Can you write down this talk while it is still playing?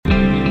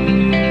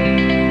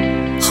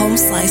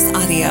Slice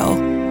Audio.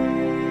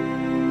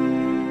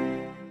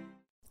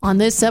 On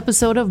this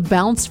episode of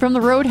Bounce from the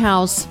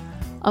Roadhouse,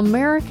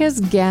 America's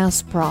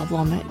gas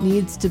problem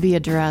needs to be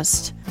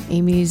addressed.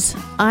 Amy's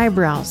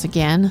eyebrows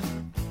again.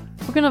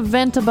 We're going to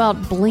vent about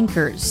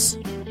blinkers.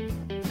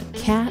 A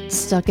cat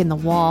stuck in the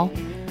wall.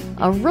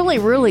 A really,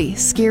 really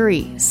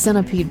scary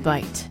centipede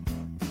bite.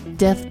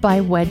 Death by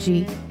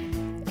wedgie.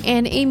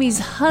 And Amy's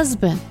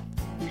husband.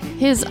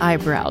 His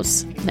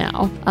eyebrows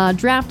now.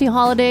 Drafty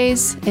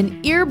holidays,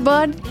 an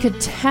earbud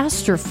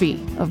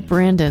catastrophe of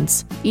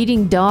Brandon's.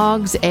 Eating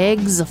dogs,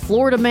 eggs, a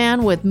Florida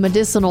man with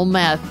medicinal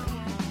meth,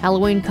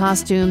 Halloween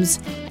costumes,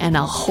 and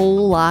a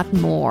whole lot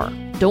more.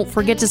 Don't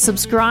forget to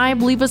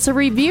subscribe, leave us a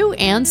review,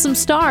 and some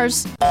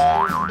stars.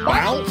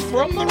 Bounce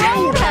from the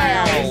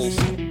Roadhouse!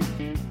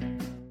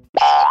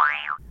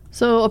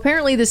 So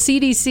apparently the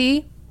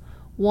CDC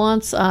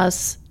wants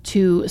us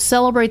to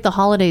celebrate the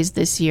holidays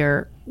this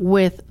year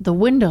with the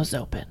windows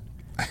open.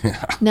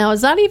 Now,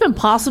 is that even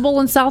possible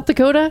in South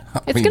Dakota?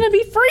 It's going to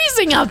be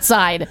freezing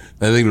outside.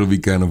 I think it'll be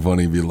kind of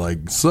funny to be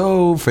like,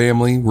 so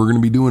family, we're going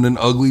to be doing an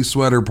ugly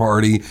sweater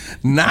party.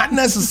 Not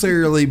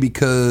necessarily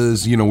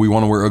because, we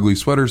want to wear ugly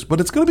sweaters, but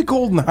it's going to be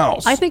cold in the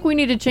house. I think we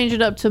need to change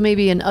it up to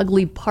maybe an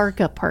ugly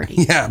parka party.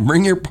 Yeah,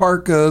 bring your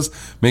parkas.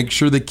 Make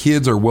sure the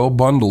kids are well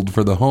bundled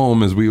for the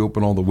home as we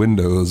open all the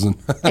windows.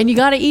 And you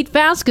got to eat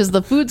fast because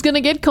the food's going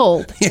to get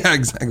cold. Yeah,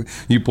 exactly.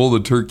 You pull the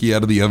turkey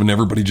out of the oven,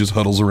 everybody just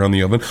huddles around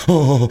the oven.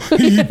 Oh,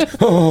 eat.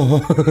 Oh.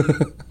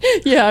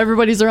 Yeah,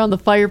 everybody's around the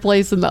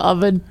fireplace in the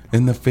oven.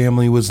 And the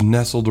family was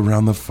nestled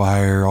around the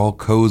fire, all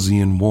cozy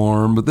and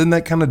warm. But then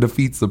that kind of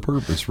defeats the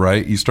purpose,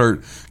 right? You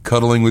start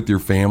cuddling with your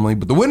family,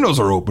 but the windows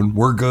are open.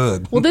 We're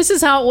good. Well, this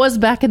is how it was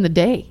back in the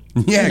day.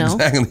 Yeah,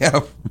 exactly. Yeah,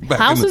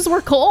 houses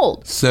were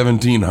cold.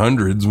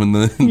 1700s when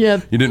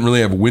you didn't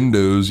really have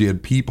windows. You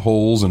had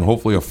peepholes and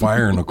hopefully a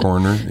fire in a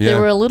corner. Yeah. They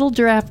were a little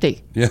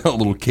drafty. Yeah, a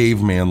little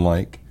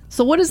caveman-like.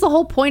 So what is the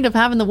whole point of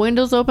having the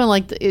windows open?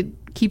 Like it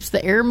keeps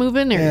the air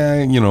moving?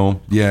 Or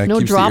no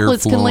keeps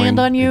droplets the air can land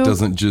on you? It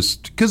doesn't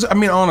just... Because,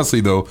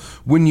 honestly, though,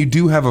 when you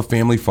do have a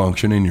family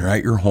function and you're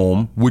at your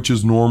home, which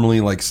is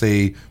normally, like,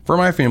 say, for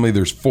my family,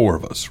 there's 4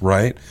 of us,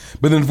 right?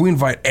 But then if we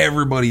invite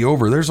everybody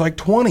over, there's like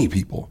 20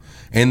 people.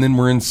 And then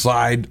we're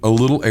inside a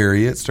little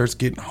area. It starts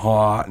getting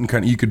hot and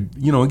kind of,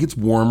 it gets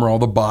warmer, all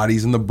the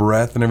bodies and the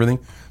breath and everything.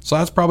 So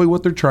that's probably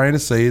what they're trying to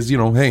say is,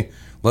 hey,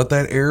 let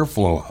that air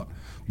flow out.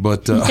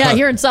 But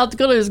here in South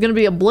Dakota, there's going to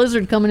be a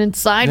blizzard coming in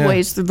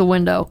sideways through the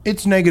window.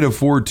 It's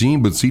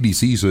 -14, but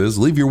CDC says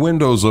leave your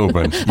windows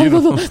open.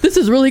 This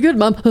is really good,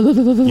 Mom.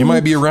 You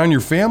might be around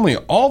your family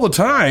all the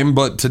time,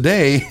 but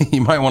today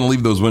you might want to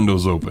leave those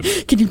windows open.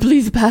 Can you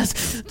please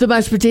pass the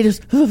mashed potatoes?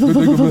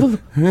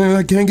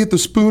 I can't get the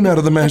spoon out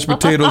of the mashed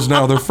potatoes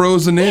now. They're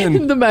frozen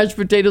in. The mashed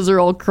potatoes are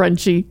all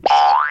crunchy.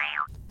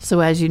 So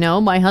as you know,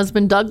 my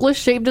husband Douglas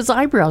shaved his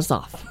eyebrows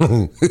off.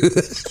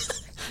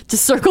 To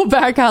circle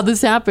back how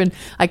this happened,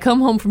 I come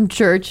home from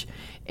church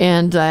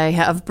and I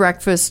have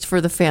breakfast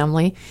for the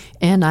family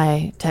and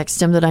I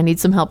text him that I need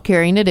some help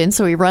carrying it in.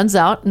 So he runs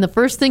out and the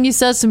first thing he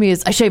says to me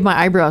is, I shaved my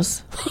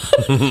eyebrows.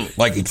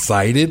 Like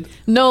excited?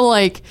 No,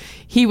 like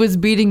he was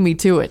beating me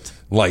to it.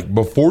 Like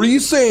before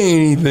you say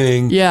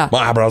anything, yeah,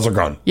 my eyebrows are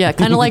gone. Yeah,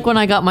 kind of like when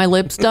I got my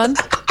lips done.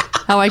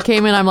 How I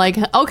came in, I'm like,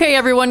 okay,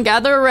 everyone,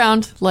 gather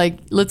around. Like,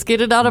 let's get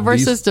it out of our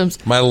systems.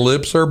 My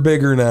lips are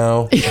bigger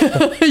now.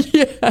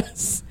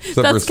 Yes.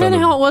 That's kind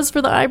of how it was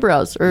for the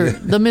eyebrows, or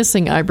the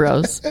missing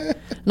eyebrows.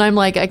 And I'm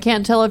like, I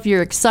can't tell if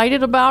you're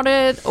excited about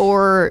it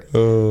or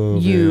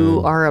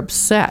you are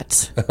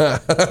upset.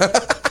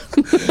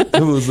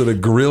 Was it a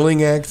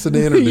grilling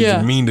accident or did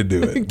you mean to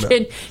do it?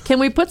 No. Can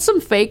we put some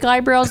fake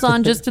eyebrows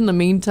on just in the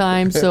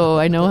meantime so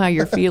I know how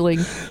you're feeling?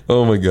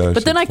 Oh my gosh.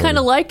 But then I kind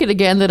of like it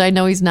again that I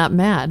know he's not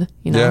mad.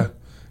 Yeah.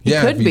 He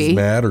could if he's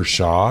mad or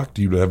shocked,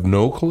 you'd have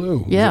no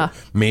clue. Yeah.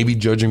 Maybe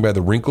judging by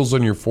the wrinkles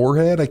on your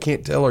forehead, I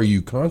can't tell. Are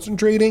you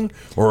concentrating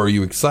or are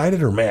you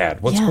excited or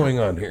mad? What's going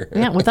on here?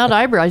 Yeah, without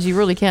eyebrows, you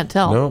really can't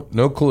tell.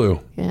 No clue.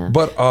 Yeah.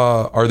 But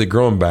are they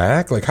growing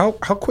back? Like how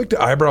quick do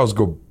eyebrows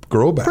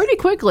grow back? Pretty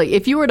quickly.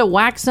 If you were to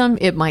wax them,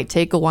 it might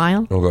take a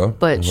while. Okay.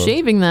 But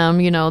shaving them,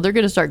 they're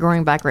going to start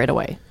growing back right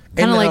away.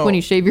 Kind of like when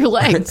you shave your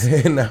legs.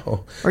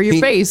 Or your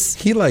face.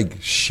 He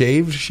like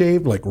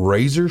shaved, like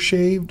razor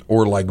shaved,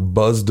 or like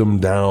buzzed them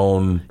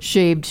down.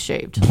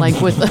 Shaved.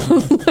 Like with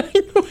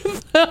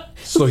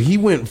So he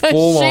went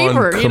full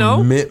shaver, on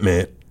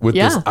commitment with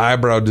this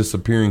eyebrow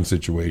disappearing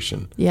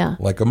situation. Yeah.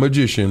 Like a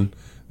magician,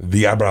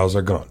 the eyebrows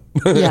are gone.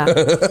 Yeah.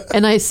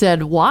 And I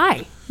said,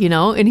 why?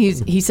 And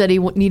he said he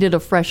needed a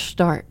fresh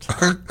start.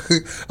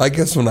 I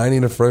guess when I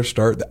need a fresh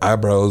start, the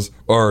eyebrows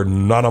are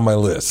not on my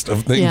list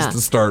of things to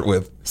start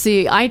with.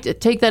 See, I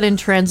take that in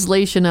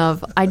translation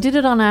of, I did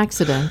it on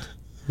accident.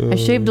 I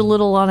shaved a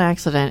little on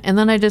accident, and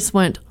then I just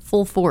went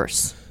full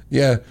force.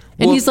 Yeah.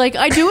 And he's like,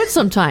 I do it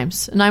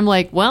sometimes. And I'm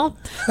like, well,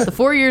 the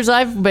 4 years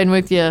I've been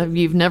with you,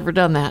 you've never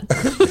done that.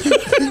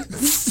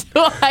 So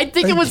I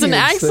think it was an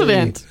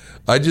accident.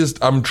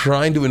 I'm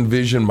trying to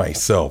envision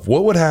myself.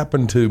 What would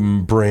happen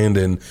to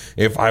Brandon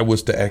if I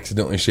was to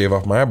accidentally shave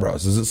off my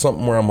eyebrows? Is it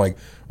something where I'm like,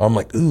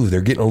 ooh,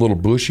 they're getting a little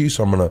bushy,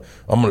 so I'm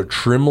gonna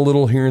trim a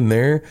little here and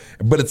there.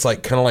 But it's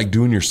like kind of like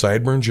doing your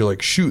sideburns. You're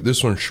like, shoot,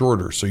 this one's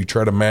shorter, so you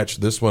try to match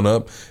this one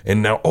up,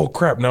 and now, oh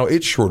crap, now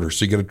it's shorter,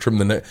 so you got to trim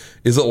the neck.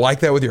 Is it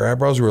like that with your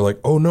eyebrows? Where you're like,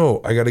 oh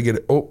no, I got to get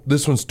it. Oh,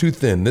 this one's too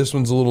thin. This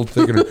one's a little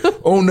thicker.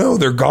 Oh no,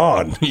 they're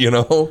gone. You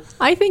know.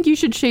 I think you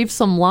should shave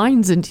some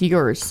lines into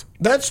yours.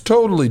 That's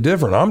totally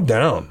different. I'm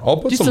down. I'll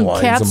put Do some some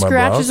lines cat in my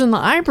scratches brows. in the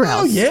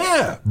eyebrows. Oh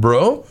yeah,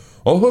 bro.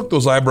 I'll hook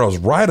those eyebrows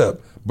right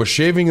up. But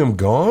shaving them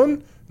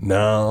gone?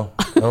 No,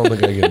 I don't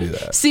think I can do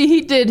that. See,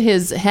 he did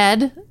his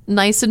head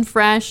nice and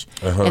fresh,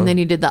 and then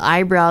he did the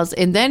eyebrows,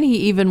 and then he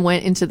even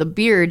went into the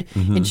beard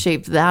and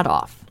shaved that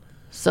off.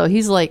 So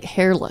he's like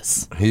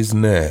hairless. His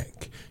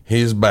neck,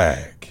 his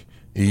back,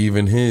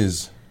 even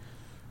his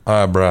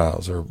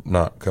eyebrows are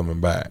not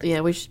coming back. Yeah,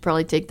 we should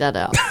probably take that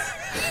out.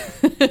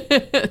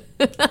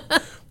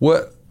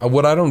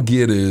 What I don't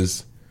get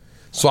is,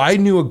 so I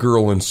knew a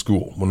girl in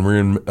school when we were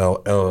in,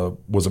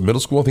 was it middle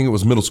school? I think it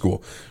was middle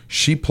school.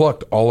 She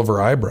plucked all of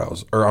her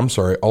eyebrows, or I'm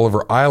sorry, all of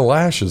her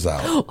eyelashes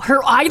out. Her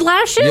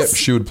eyelashes? Yep,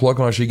 she would pluck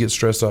them out. She'd get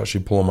stressed out.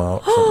 She'd pull them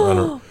out. I don't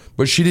know.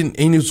 But she didn't,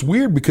 and it's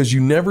weird because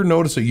you never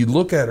notice it. You'd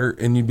look at her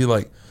and you'd be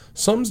like,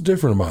 something's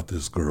different about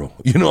this girl.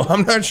 You know,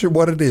 I'm not sure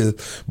what it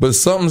is, but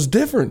something's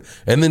different.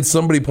 And then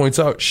somebody points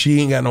out she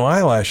ain't got no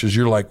eyelashes.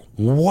 You're like,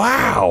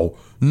 wow,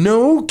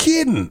 no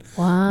kidding.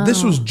 Wow.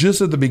 This was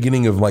just at the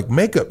beginning of like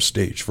makeup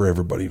stage for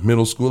everybody.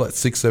 Middle school, that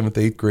 6th, 7th,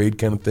 8th grade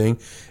kind of thing.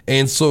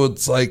 And so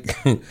it's like,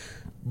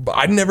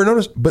 I never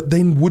noticed, but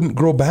they wouldn't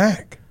grow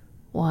back.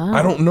 Wow.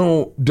 I don't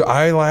know. Do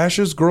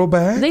eyelashes grow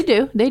back? They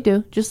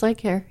do. Just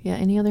like hair. Yeah,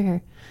 any other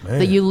hair. Man.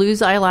 That you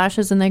lose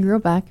eyelashes and they grow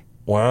back.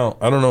 Wow,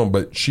 I don't know,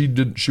 but she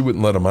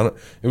wouldn't let him.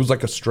 It was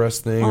like a stress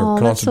thing or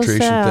that's so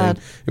concentration sad.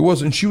 thing. It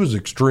wasn't. She was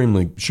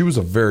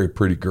a very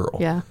pretty girl.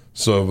 Yeah.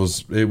 So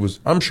it was.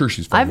 I'm sure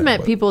she's fine. I've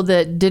met people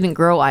that didn't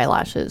grow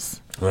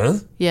eyelashes. Huh?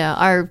 Yeah,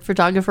 our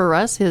photographer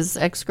Russ, his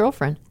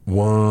ex-girlfriend.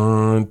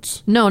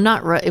 What? No,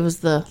 not Russ. It was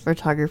the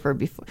photographer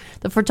before.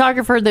 The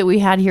photographer that we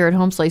had here at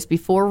Home Slice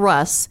before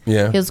Russ.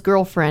 Yeah. His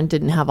girlfriend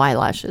didn't have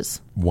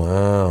eyelashes.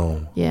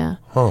 Wow. Yeah.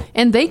 Huh.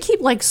 And they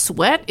keep like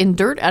sweat and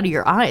dirt out of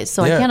your eyes,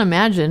 so Yeah. I can't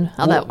imagine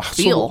how that would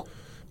feel.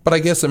 But I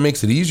guess it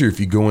makes it easier if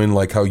you go in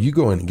like how you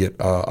go in and get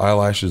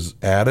eyelashes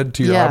added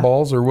to your Yeah.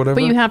 eyeballs or whatever.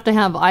 But you have to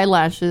have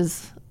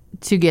eyelashes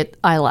to get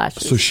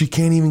eyelashes. So she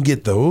can't even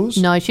get those?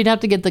 No, she'd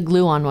have to get the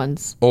glue-on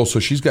ones. Oh, so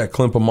she's got to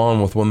clamp them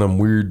on with one of them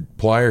weird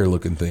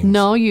plier-looking things.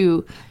 No,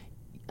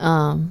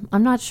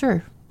 I'm not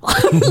sure.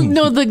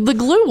 No, the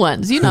glue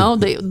ones,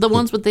 the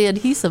ones with the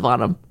adhesive on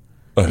them.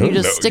 I don't You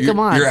just know. stick them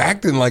on. You're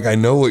acting like I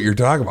know what you're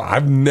talking about.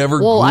 I've never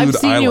glued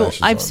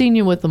eyelashes I've on. seen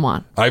you with them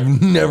on.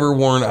 I've never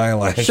worn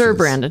eyelashes. Sure,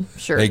 Brandon.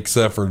 Sure.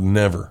 Except for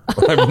never.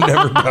 I've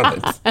never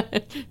done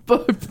it.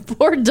 But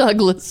poor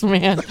Douglas,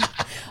 man.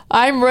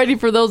 I'm ready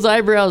for those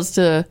eyebrows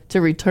to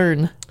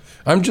return.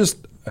 I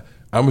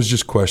was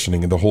just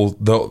questioning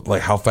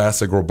like how fast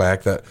they grow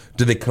back. That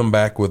do they come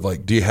back with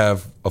like? Do you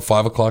have a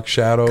 5 o'clock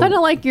shadow? Kind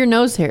of like your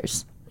nose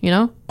hairs,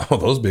 Oh,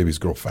 those babies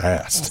grow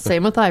fast.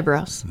 Same with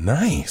eyebrows.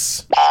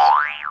 Nice.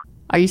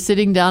 Are you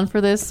sitting down for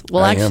this?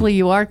 Well, I am. actually,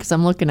 you are because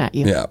I'm looking at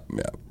you. Yeah.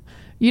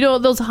 You know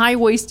those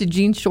high-waisted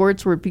jean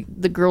shorts where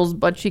the girls'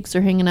 butt cheeks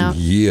are hanging out?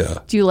 Yeah.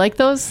 Do you like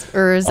those?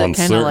 Or is On it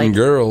kind of certain like...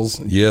 girls,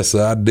 yes,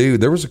 I do.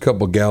 There was a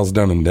couple gals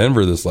down in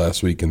Denver this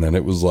last week, and then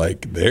it was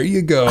like, there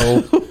you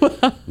go.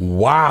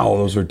 Wow,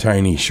 those are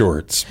tiny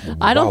shorts.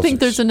 I don't think Wowzers.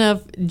 there's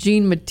enough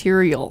jean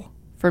material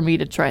for me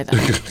to try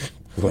that.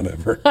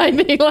 Whatever. I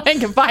mean,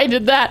 like, if I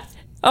did that,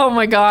 oh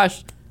my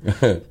gosh,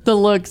 the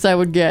looks I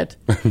would get.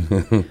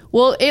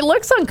 Well, it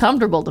looks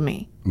uncomfortable to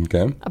me.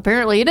 Okay.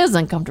 Apparently, it is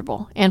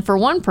uncomfortable. And for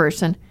one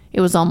person, it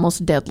was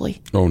almost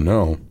deadly. Oh,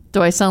 no.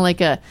 Do I sound like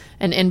an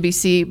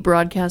NBC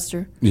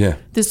broadcaster? Yeah.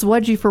 This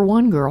wedgie for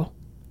one girl,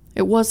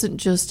 it wasn't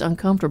just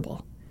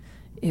uncomfortable.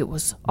 It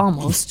was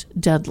almost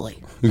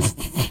deadly.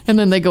 And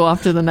then they go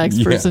off to the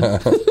next person.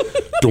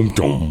 Dum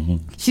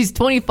dum. She's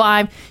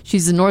 25.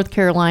 She's in North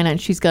Carolina,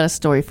 and she's got a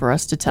story for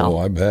us to tell. Oh,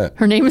 I bet.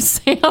 Her name is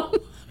Sam,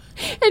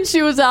 and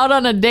she was out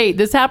on a date.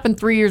 This happened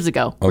 3 years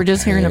ago. We're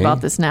just hearing Okay.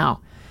 about this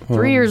now.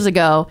 3 years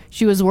ago,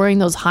 she was wearing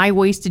those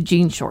high-waisted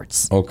jean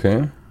shorts,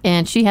 Okay.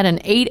 and she had an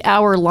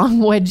 8-hour-long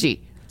wedgie.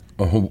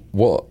 Oh,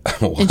 well,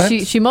 what?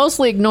 And she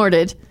mostly ignored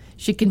it.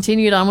 She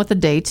continued on with the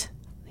date.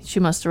 She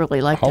must have really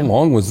liked How him.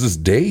 long was this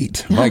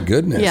date? My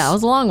goodness. Yeah, it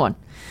was a long one.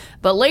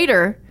 But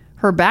later,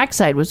 her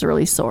backside was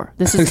really sore.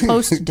 This is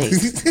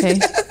post-date,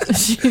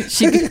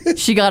 okay?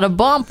 She got a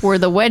bump where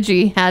the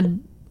wedgie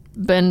had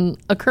been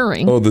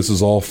occurring. Oh, this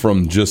is all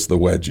from just the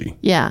wedgie.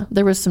 Yeah,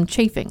 there was some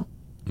chafing.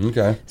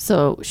 Okay.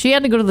 So she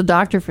had to go to the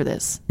doctor for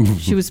this.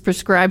 She was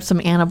prescribed some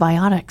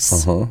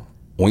antibiotics. Huh?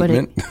 But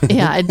Ointment?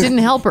 it didn't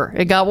help her.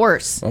 It got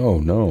worse. Oh,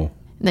 no.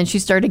 And then she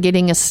started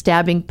getting a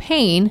stabbing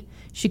pain.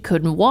 She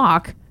couldn't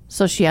walk,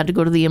 so she had to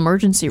go to the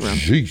emergency room.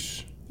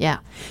 Jeez. Yeah.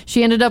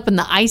 She ended up in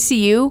the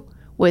ICU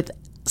with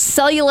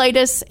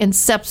cellulitis and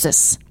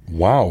sepsis.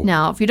 Wow.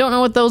 Now, if you don't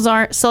know what those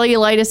are,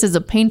 cellulitis is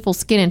a painful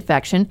skin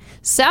infection.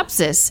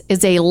 Sepsis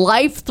is a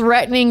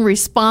life-threatening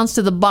response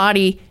to the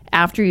body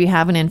after you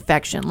have an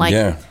infection.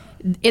 Like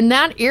in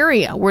that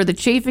area where the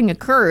chafing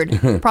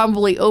occurred,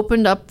 probably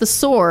opened up the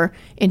sore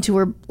into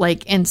her,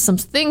 and some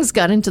things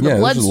got into the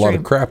bloodstream. There's a lot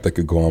of crap that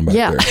could go on back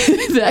there.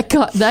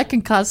 that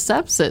can cause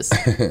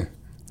sepsis.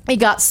 It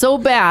got so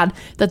bad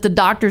that the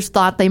doctors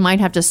thought they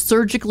might have to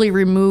surgically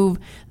remove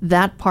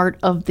that part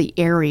of the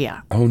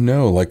area. Oh,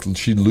 no. Like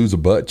she'd lose a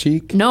butt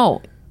cheek?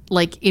 No.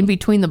 Like in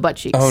between the butt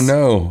cheeks. Oh,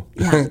 no.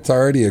 Yeah. It's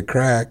already a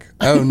crack.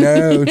 Oh,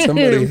 no.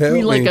 Somebody help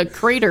me. Like a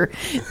crater.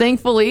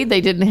 Thankfully, they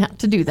didn't have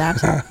to do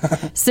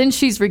that. Since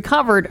she's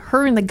recovered,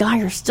 her and the guy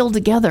are still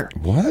together.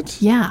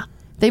 What? Yeah.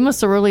 They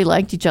must have really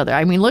liked each other.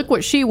 I mean, look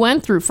what she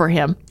went through for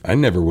him. I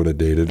never would have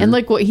dated her. And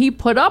look what he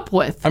put up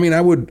with. I mean,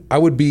 I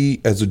would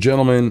be, as a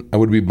gentleman, I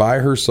would be by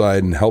her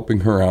side and helping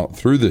her out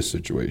through this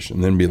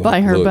situation. Then be like, by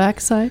her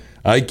backside?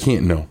 I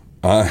can't, no.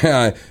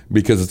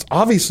 Because it's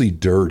obviously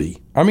dirty.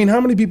 I mean,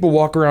 how many people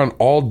walk around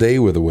all day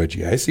with a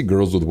wedgie? I see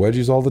girls with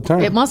wedgies all the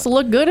time. It must have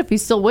looked good if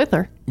he's still with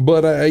her.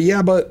 But,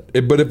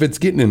 but if it's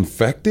getting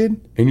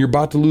infected and you're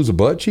about to lose a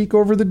butt cheek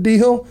over the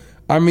deal...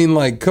 I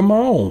mean, come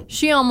on.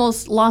 She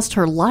almost lost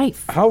her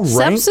life. How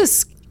rank?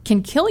 Sepsis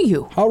can kill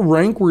you. How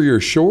rank were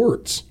your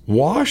shorts?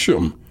 Wash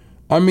them.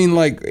 I mean,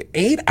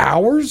 8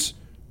 hours?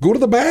 Go to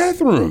the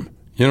bathroom.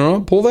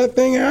 Pull that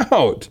thing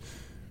out.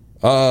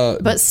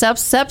 But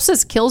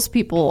sepsis kills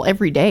people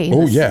every day.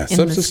 Oh, yeah.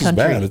 Sepsis is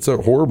bad. It's a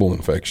horrible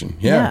infection.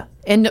 Yeah.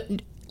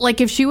 And,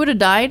 if she would have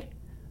died,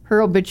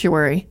 her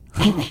obituary,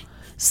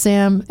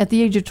 Sam, at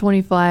the age of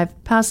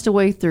 25, passed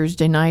away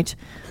Thursday night,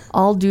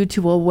 all due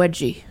to a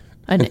wedgie.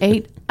 An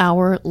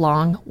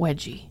 8-hour-long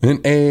wedgie. An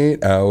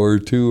 8-hour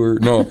tour.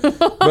 No,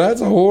 that's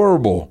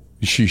horrible.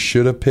 She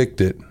should have picked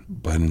it,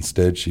 but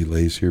instead she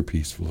lays here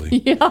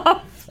peacefully.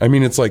 Yeah. I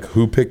mean, it's like,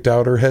 who picked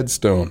out her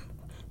headstone?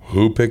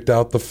 Who picked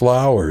out the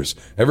flowers?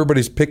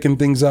 Everybody's picking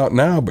things out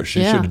now, but she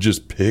should have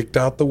just picked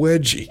out the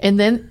wedgie. And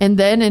then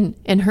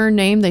in her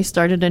name, they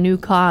started a new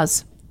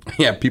cause.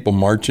 Yeah, people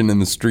marching in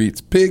the streets.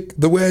 Pick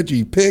the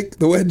wedgie. Pick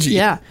the wedgie.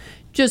 Yeah.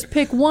 Just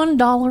pick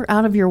 $1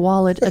 out of your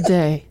wallet a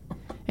day.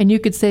 And you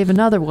could save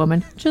another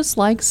woman, just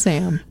like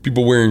Sam.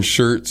 People wearing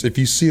shirts. If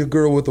you see a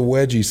girl with a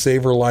wedgie,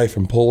 save her life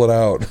and pull it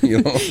out.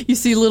 You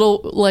see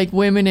little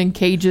women in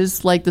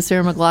cages, like the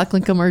Sarah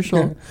McLachlan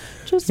commercial,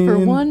 just for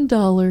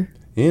 $1.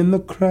 In the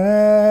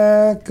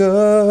crack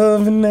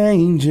of an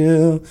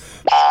angel.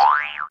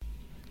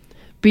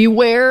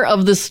 Beware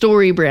of the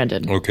story,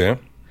 Brandon. Okay.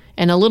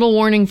 And a little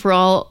warning for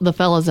all the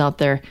fellas out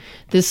there: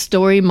 this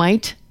story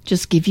might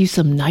just give you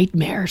some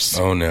nightmares.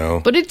 Oh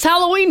no! But it's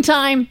Halloween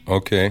time.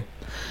 Okay.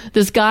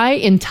 This guy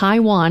in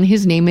Taiwan,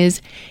 his name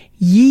is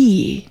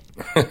Yi.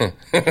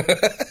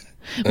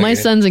 My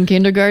son's in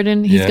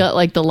kindergarten. He's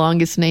got the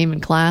longest name in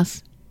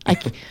class.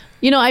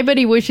 I bet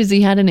he wishes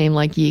he had a name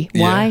like Yi.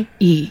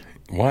 Y-E.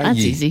 Why That's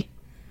Yi? easy.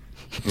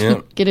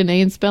 Yeah. Get an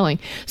A in spelling.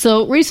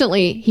 So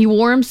recently, he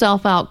wore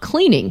himself out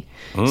cleaning.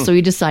 So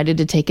he decided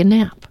to take a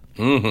nap.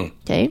 Mm-hmm.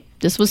 Okay?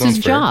 This was his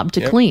job,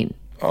 to clean.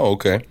 Oh,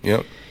 okay.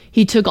 Yep.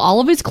 He took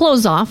all of his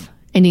clothes off,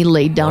 and he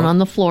laid down on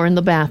the floor in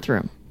the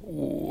bathroom.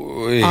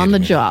 Wait on the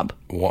job.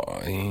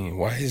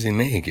 Why is he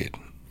naked?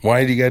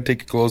 Why do you got to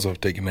take your clothes off,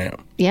 take a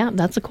nap? Yeah,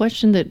 that's a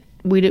question that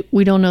we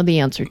don't know the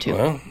answer to.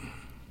 Well,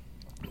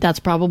 that's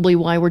probably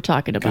why we're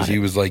talking about it. Because he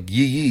was like,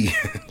 yee.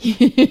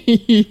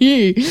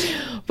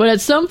 But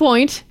at some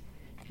point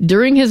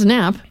during his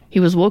nap, he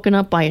was woken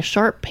up by a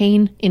sharp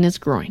pain in his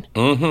groin.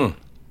 Mm-hmm.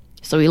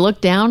 So he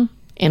looked down,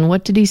 and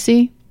what did he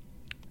see?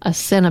 A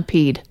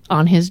centipede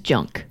on his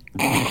junk.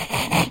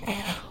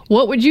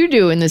 What would you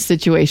do in this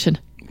situation?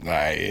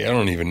 I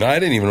don't even know. I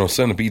didn't even know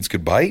centipedes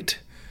could bite.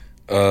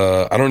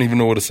 I don't even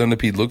know what a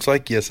centipede looks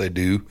like. Yes, I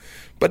do.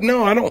 But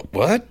no, I don't.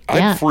 What?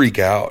 Yeah. I'd freak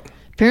out.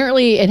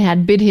 Apparently, it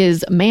had bit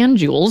his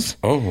mandibles.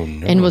 Oh,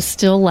 no. And was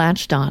still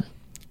latched on.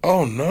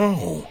 Oh,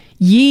 no.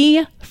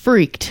 Yi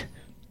freaked.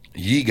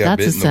 Yi got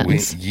bit in the wee.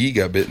 Yi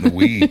got bit in the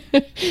wee.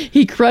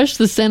 He crushed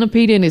the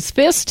centipede in his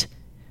fist,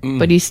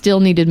 but he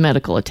still needed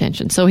medical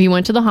attention. So he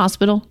went to the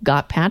hospital,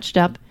 got patched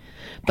up.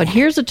 But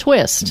here's a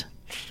twist.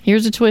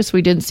 Here's a twist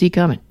we didn't see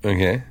coming.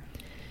 Okay.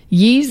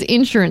 Yi's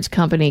insurance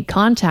company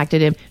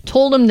contacted him,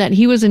 told him that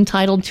he was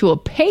entitled to a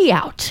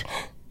payout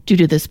due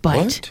to this bite.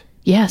 What?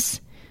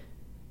 Yes.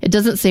 It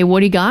doesn't say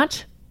what he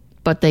got,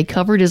 but they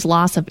covered his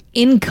loss of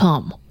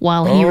income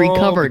while he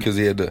recovered. Because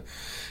he had to,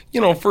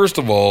 first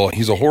of all,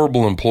 he's a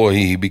horrible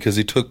employee because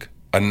he took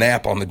a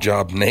nap on the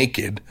job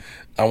naked.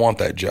 I want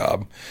that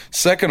job.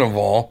 Second of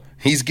all,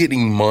 he's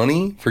getting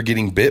money for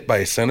getting bit by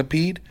a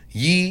centipede.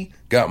 Yi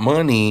got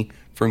money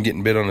from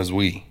getting bit on his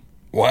wee.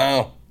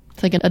 Wow.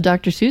 It's like a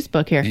Dr. Seuss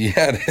book here.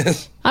 Yeah, it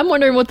is. I'm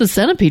wondering what the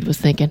centipede was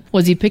thinking.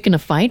 Was he picking a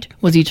fight?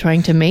 Was he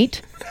trying to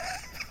mate?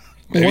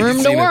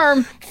 Worm to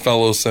worm.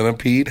 Fellow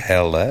centipede,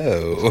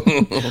 hello.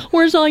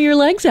 Where's all your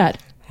legs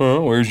at?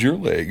 Huh? Where's your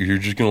leg? You're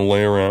just going to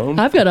lay around?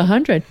 I've got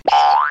 100.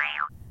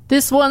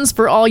 This one's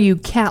for all you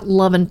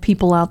cat-loving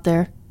people out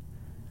there.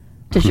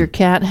 Does your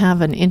cat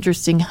have an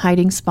interesting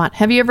hiding spot?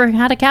 Have you ever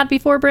had a cat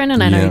before,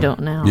 Brandon? I know you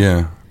don't now.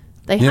 Yeah.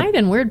 They hide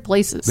in weird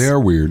places. They are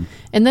weird.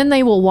 And then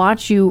they will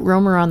watch you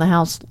roam around the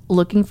house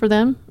looking for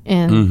them,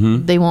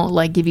 and they won't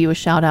like give you a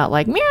shout out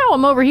like, meow,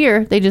 I'm over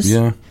here. They just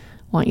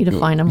want you to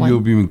find them. You'll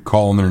be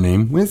calling their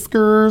name,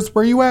 Whiskers,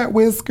 where you at,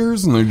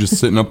 Whiskers? And they're just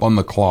sitting up on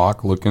the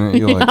clock looking at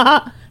you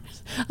like...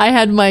 I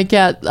had my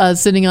cat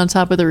sitting on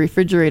top of the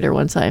refrigerator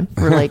one time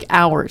for like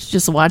hours,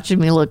 just watching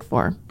me look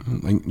for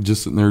him. Like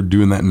just sitting there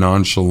doing that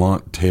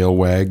nonchalant tail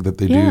wag that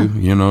they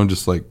do,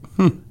 just like,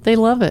 They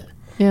love it.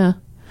 Yeah.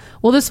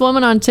 Well, this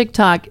woman on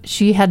TikTok,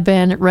 she had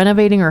been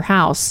renovating her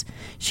house.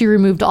 She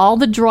removed all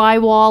the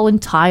drywall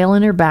and tile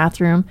in her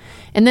bathroom,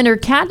 and then her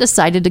cat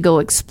decided to go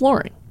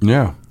exploring.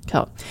 Yeah.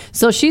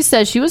 So she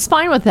says she was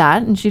fine with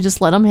that, and she just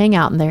let him hang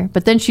out in there.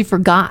 But then she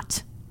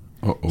forgot.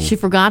 Uh-oh. She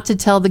forgot to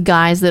tell the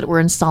guys that were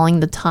installing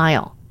the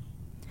tile.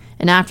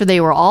 And after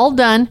they were all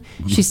done,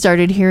 she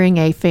started hearing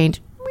a faint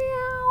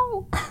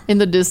meow in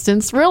the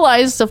distance.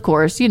 Realized, of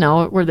course,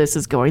 where this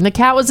is going. The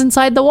cat was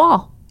inside the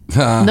wall.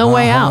 No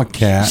way out.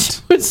 Cat.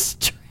 She was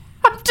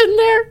trapped in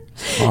there.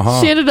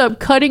 She ended up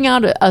cutting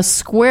out a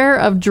square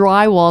of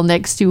drywall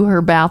next to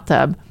her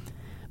bathtub.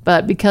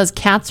 But because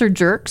cats are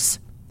jerks,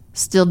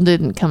 still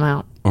didn't come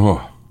out.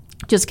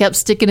 Just kept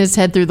sticking his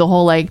head through the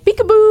hole like,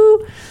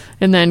 peekaboo,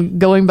 and then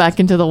going back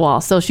into the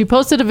wall. So she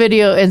posted a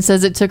video and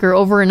says it took her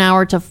over an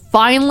hour to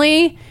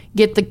finally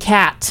get the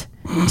cat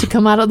to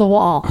come out of the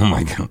wall. Oh,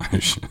 my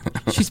gosh.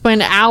 She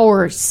spent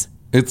hours.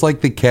 It's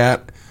like the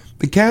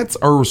cats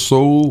are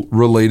so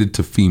related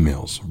to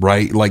females,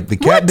 right? Like the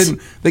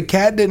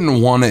cat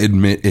didn't want to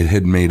admit it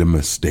had made a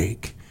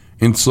mistake.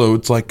 And so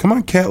it's like, come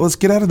on, cat, let's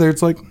get out of there.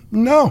 It's like,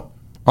 no,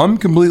 I'm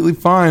completely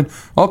fine.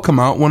 I'll come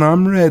out when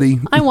I'm ready.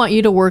 I want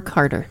you to work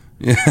harder.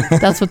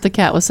 That's what the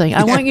cat was saying.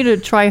 I want you to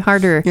try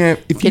harder. Yeah,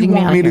 if you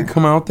want me to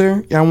come out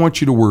there, I want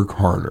you to work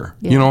harder.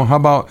 Yeah. How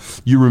about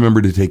you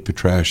remember to take the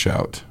trash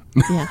out?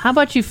 Yeah. How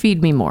about you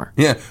feed me more?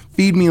 Yeah,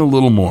 feed me a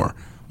little more.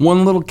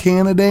 One little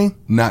can a day,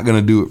 not going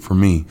to do it for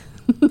me.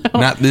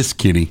 No. Not this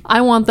kitty. I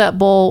want that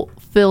bowl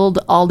filled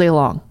all day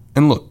long.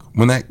 And look,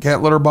 when that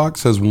cat litter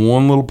box has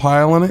one little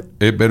pile in it,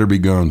 it better be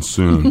gone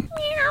soon.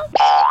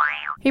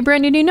 Hey,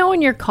 Brandon,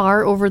 in your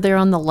car over there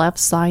on the left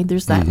side,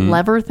 there's that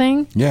lever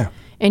thing? Yeah.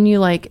 And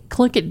you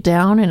click it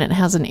down and it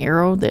has an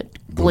arrow that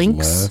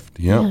blinks. Left.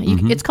 Yep.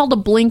 Yeah. It's called a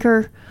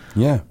blinker.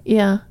 Yeah.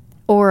 Yeah.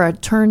 Or a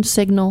turn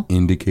signal.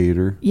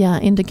 Indicator. Yeah,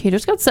 indicator.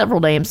 It's got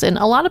several names. And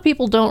a lot of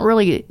people don't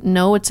really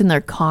know it's in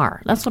their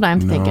car. That's what I'm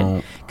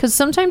thinking. Because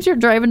sometimes you're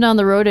driving down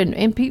the road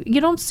and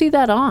you don't see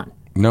that on.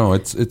 No,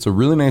 it's a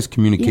really nice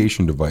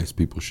communication device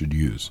people should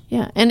use.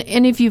 Yeah.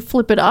 And if you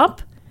flip it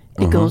up,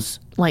 it goes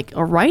like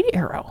a right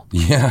arrow.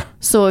 Yeah.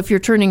 So if you're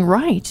turning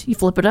right, you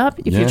flip it up.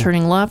 If you're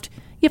turning left,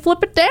 you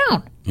flip it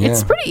down. Yeah.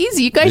 It's pretty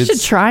easy. You guys should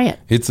try it.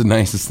 It's the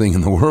nicest thing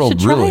in the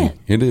world, really.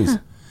 It is. Yeah.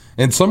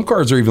 And some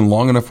cars are even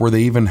long enough where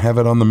they even have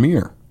it on the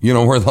mirror.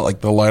 Where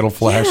the light will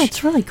flash. Yeah,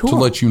 it's really cool. To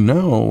let you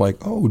know,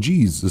 oh,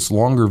 geez, this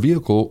longer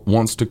vehicle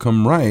wants to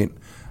come right.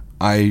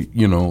 I,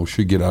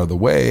 should get out of the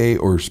way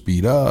or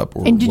speed up.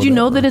 Or and did you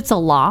know that it's a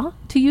law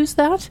to use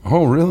that?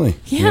 Oh, really?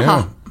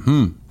 Yeah.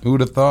 Who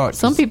would have thought?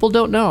 Some people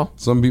don't know.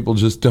 Some people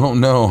just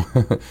don't know.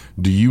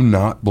 Do you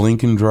not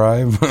blink and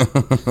drive?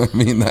 I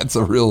mean, that's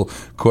a real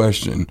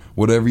question.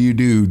 Whatever you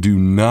do, do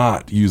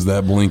not use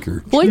that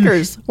blinker.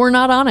 Blinkers, we're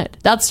not on it.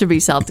 That's to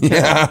be South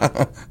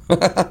Dakota.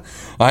 Yeah.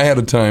 I had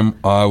a time,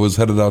 I was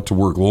headed out to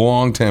work a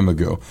long time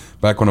ago,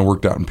 back when I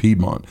worked out in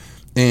Piedmont.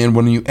 And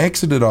when you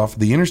exited off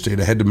the interstate,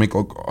 I had to make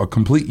a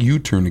complete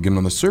U-turn to get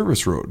on the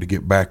service road to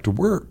get back to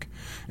work.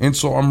 And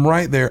so I'm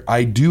right there.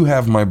 I do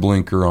have my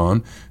blinker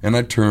on, and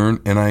I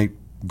turn and I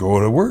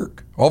go to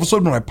work. All of a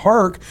sudden, when I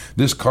park,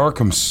 this car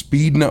comes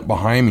speeding up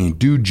behind me.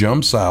 Dude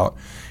jumps out,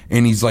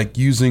 and he's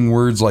using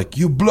words like,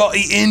 "You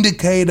bloody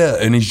indicator,"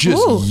 and he's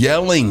just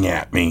yelling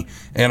at me.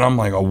 And I'm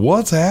like, "Oh,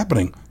 what's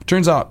happening?"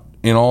 Turns out,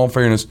 in all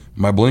fairness,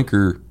 my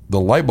blinker, the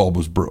light bulb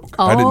was broke.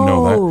 I didn't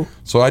know that.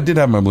 So I did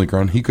have my blinker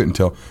on. He couldn't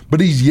tell. But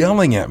he's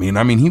yelling at me. And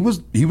I mean, he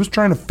was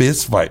trying to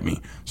fist fight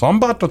me. So I'm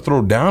about to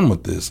throw down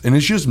with this. And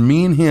it's just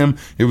me and him.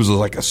 It was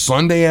like a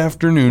Sunday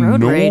afternoon. Road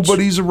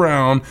Nobody's rage.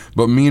 around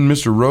but me and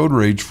Mr. Road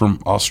Rage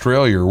from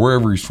Australia or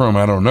wherever he's from.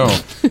 I don't know.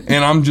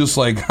 And I'm just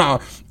like,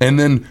 and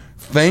then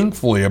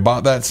thankfully,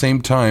 about that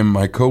same time,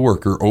 my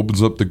coworker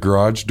opens up the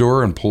garage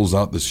door and pulls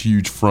out this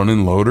huge front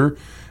end loader.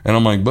 And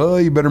I'm like, "Well,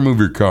 you better move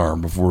your car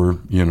before,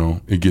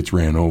 it gets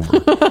ran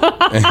over."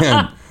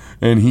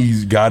 and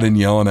he's got in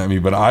yelling at me.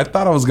 But I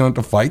thought I was going to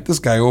have to fight this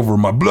guy over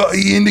my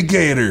bloody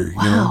indicator.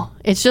 Wow.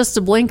 It's just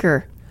a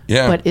blinker.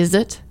 Yeah. But is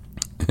it?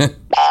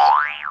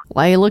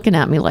 Why are you looking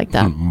at me like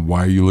that?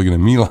 Why are you looking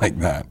at me like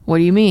that? What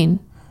do you mean?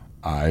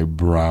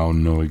 Eyebrow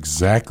know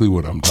exactly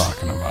what I'm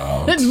talking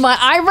about. It's my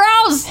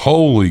eyebrows.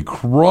 Holy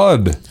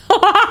crud.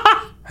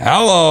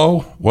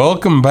 Hello.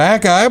 Welcome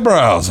back,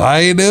 Eyebrows. How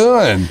you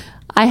doing?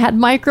 I had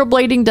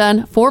microblading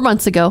done 4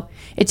 months ago.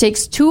 It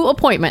takes 2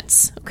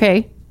 appointments,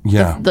 okay?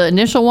 Yeah. The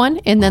initial one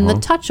and then the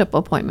touch-up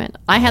appointment.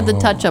 I had the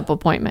touch-up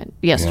appointment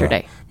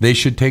yesterday. Yeah. They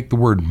should take the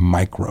word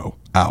micro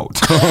out.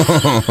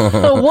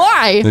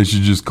 Why? They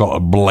should just call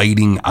it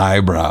blading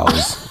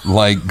eyebrows.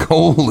 Like,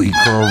 holy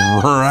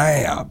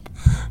crap.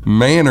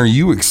 Man, are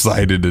you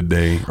excited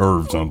today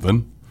or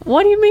something?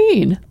 What do you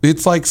mean?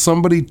 It's like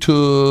somebody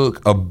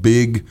took a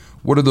big,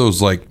 what are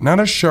those, like, not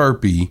a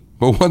Sharpie,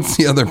 but what's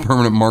the other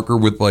permanent marker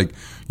with, like,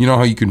 you know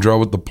how you can draw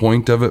with the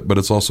point of it, but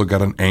it's also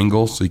got an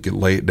angle so you can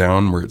lay it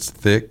down where it's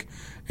thick,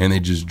 and they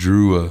just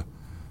drew an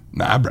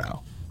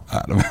eyebrow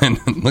out of it.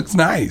 It looks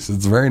nice.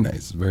 It's very nice.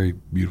 It's very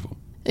beautiful.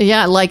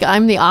 Yeah, like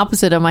I'm the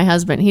opposite of my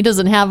husband. He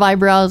doesn't have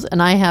eyebrows,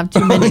 and I have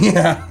too many.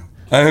 Yeah.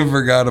 I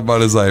forgot about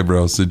his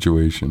eyebrow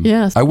situation.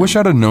 Yes. I wish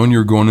I'd have known you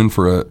were going in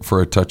for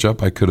a touch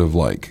up. I could have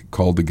like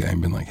called the guy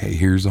and been like, "Hey,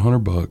 here's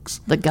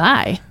 $100." The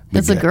guy.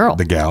 That's a girl.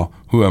 The gal.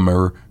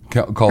 Whoever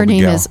called Her the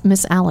name gal. is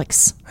Miss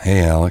Alex.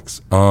 Hey,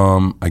 Alex.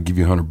 I give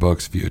you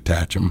 $100 if you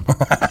attach them.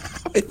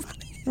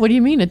 What do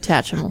you mean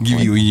attachment? Give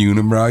you a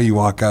unibrow. You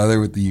walk out of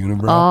there with the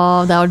unibrow.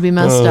 Oh, that would be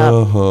messed up.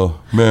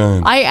 Oh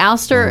man. I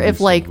asked her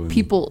if like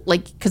people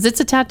like because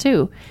it's a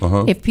tattoo.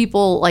 If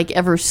people like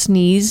ever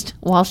sneezed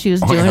while she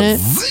was doing yeah.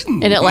 it,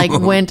 and it like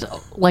went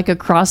like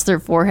across their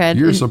forehead.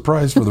 You're And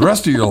surprised for the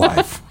rest of your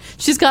life.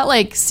 she's got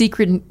like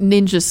secret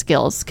ninja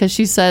skills because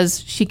she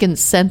says she can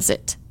sense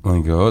it.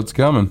 Like, oh, it's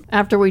coming.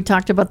 After we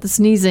talked about the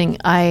sneezing,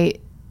 I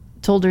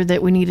told her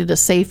that we needed a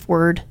safe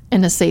word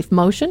and a safe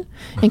motion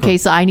in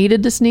case I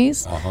needed to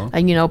sneeze.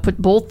 And, put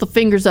both the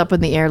fingers up in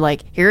the air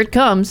like, here it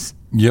comes.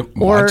 Yep.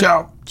 Or Watch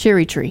out.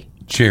 cherry tree.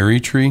 Cherry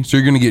tree. So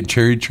you're going to get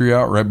cherry tree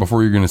out right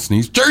before you're going to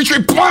sneeze. Cherry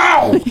tree.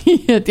 Wow.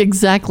 Yeah,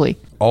 exactly.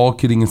 All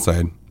kidding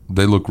aside,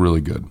 they look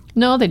really good.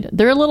 No,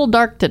 they're a little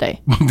dark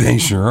today. They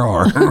sure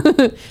are.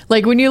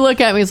 Like when you look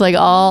at me, it's like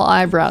all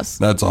eyebrows.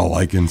 That's all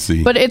I can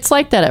see. But it's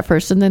like that at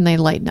first, and then they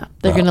lighten up.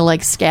 They're going to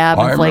like scab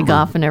and flake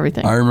off and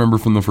everything. I remember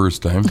from the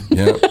first time.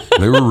 Yeah,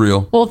 they were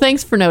real. Well,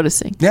 thanks for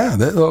noticing. Yeah,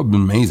 that would have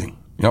been amazing.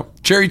 Yep.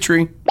 Cherry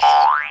tree.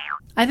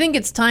 I think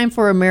it's time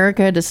for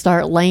America to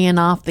start laying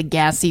off the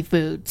gassy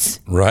foods.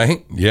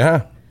 Right?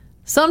 Yeah.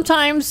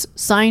 Sometimes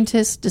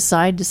scientists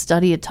decide to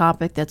study a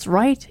topic that's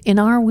right in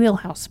our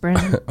wheelhouse,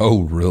 Brandon.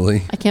 Oh,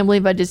 really? I can't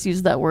believe I just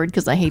used that word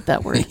because I hate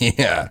that word.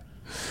 Yeah.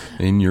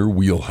 In your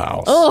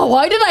wheelhouse. Oh,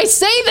 why did I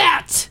say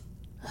that?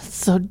 That's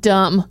so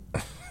dumb.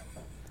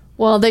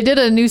 Well, they did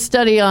a new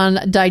study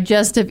on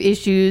digestive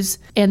issues,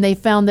 and they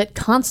found that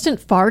constant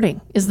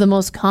farting is the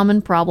most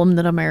common problem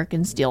that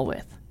Americans deal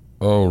with.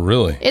 Oh,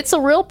 really? It's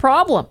a real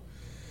problem.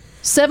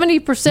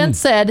 70%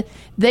 said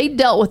they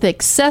dealt with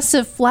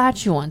excessive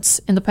flatulence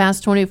in the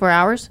past 24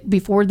 hours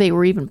before they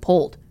were even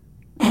polled.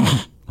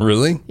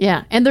 Really?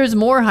 Yeah, and there's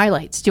more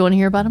highlights. Do you want to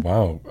hear about them?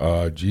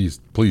 Wow.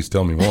 Geez, please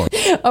tell me more.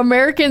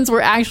 Americans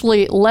were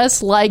actually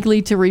less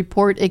likely to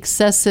report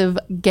excessive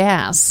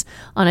gas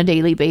on a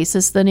daily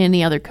basis than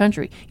any other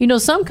country.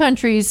 Some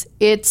countries,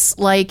 it's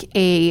like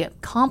a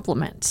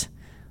compliment,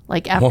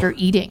 like after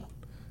eating.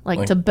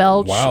 Like to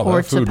belch wow, or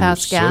that food to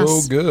pass was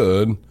gas. so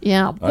good.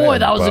 Yeah, boy,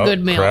 that was a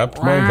good meal.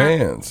 Crapped my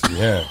pants.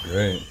 Yeah,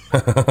 great.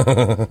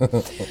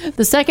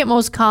 The second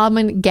most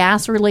common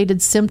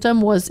gas-related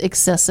symptom was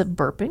excessive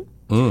burping.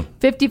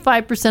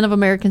 55% of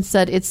Americans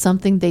said it's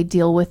something they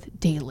deal with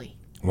daily.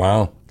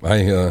 Wow,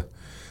 I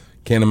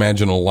can't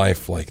imagine a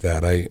life like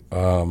that.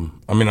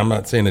 I'm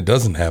not saying it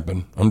doesn't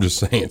happen. I'm just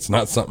saying it's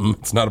not something.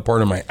 It's not a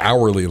part of my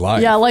hourly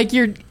life. Yeah, like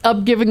you're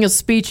up giving a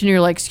speech and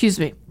you're like, "Excuse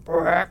me,"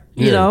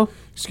 you know.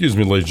 Excuse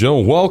me, ladies and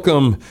gentlemen.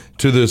 Welcome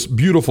to this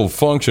beautiful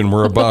function.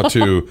 We're about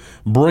to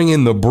bring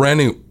in the brand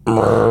new.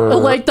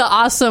 Like the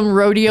awesome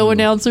rodeo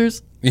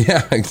announcers.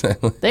 Yeah,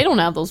 exactly. They don't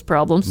have those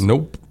problems.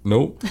 Nope.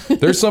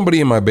 There's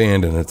somebody in my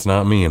band, and it's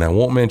not me, and I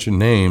won't mention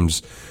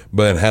names,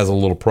 but it has a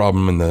little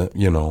problem in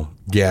the,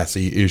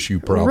 gassy issue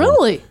problem.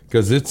 Really?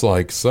 Because it's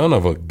like son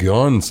of a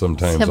gun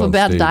sometimes. Have a on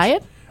bad stage.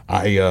 diet?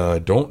 I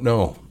don't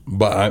know.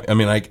 But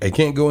I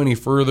can't go any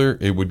further.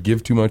 It would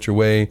give too much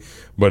away,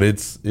 but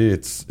it's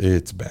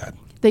bad.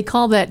 They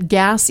call that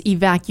gas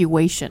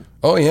evacuation.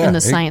 Oh, yeah. In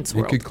the science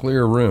world. It could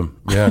clear a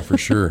room. Yeah, for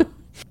sure.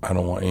 I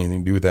don't want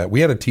anything to do with that. We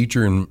had a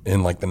teacher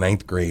in like the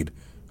 9th grade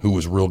who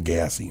was real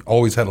gassy.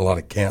 Always had a lot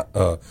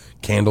of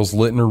candles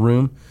lit in her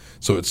room,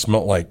 so it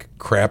smelled like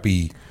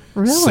crappy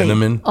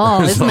cinnamon.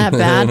 Oh, isn't that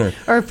bad?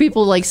 Or if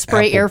people like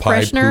spray air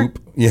freshener.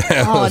 Poop.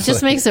 Yeah. Oh, it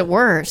just makes it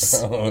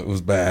worse. Oh, it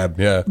was bad.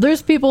 Yeah.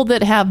 There's people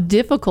that have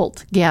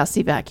difficult gas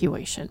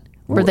evacuation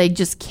where they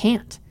just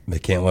can't. They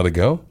can't let it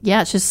go?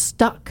 Yeah, it's just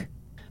stuck.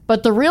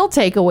 But the real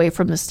takeaway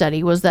from the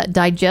study was that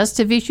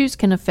digestive issues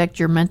can affect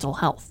your mental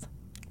health.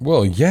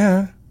 Well,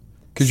 yeah.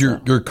 Because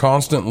you're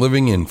constant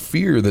living in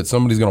fear that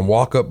somebody's going to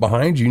walk up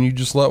behind you and you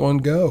just let one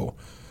go.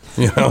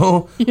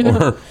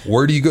 Or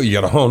where do you go? You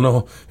got to, oh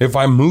no, if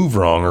I move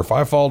wrong or if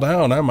I fall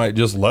down, I might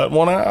just let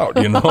one out,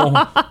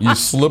 You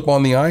slip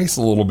on the ice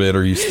a little bit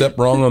or you step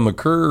wrong on the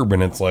curb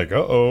and it's like,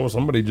 uh-oh,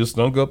 somebody just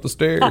dunk up the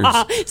stairs.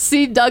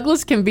 See,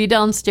 Douglas can be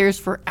downstairs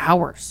for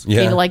hours.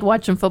 Yeah. Like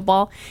watching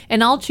football.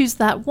 And I'll choose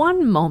that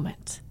one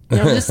moment,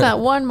 just that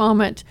one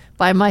moment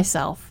by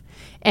myself.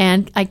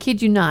 And I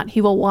kid you not,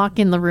 he will walk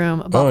in the room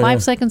about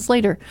 5 seconds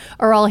later,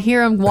 or I'll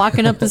hear him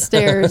walking up the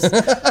stairs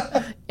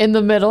in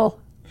the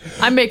middle.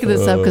 I'm making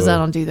this up because I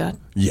don't do that.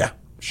 Yeah,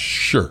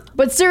 sure.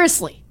 But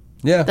seriously,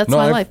 Yeah, That's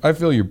my life. I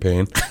feel your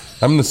pain.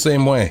 I'm the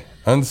same way.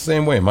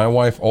 My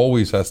wife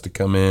always has to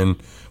come in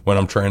when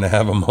I'm trying to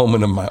have a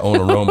moment of my own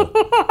aroma.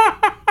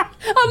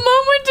 a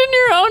moment in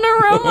your own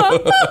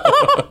aroma.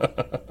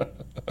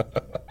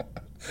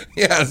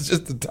 Yeah, it's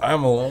just the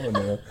time alone,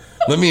 man.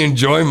 Let me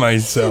enjoy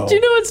myself. Do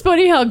you know what's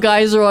funny? How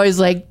guys are always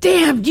like,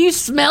 "Damn, do you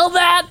smell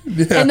that?"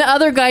 Yeah. And the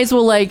other guys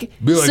will like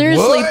Be like,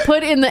 seriously "What?"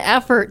 put in the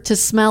effort to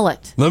smell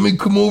it. Let me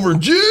come over.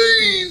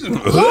 Jeez.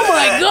 Oh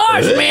my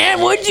gosh, man,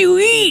 what'd you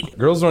eat?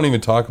 Girls don't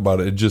even talk about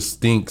it. It just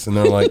stinks. And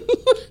they're like,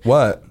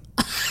 what?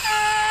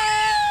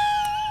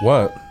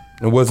 What?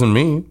 It wasn't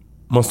me.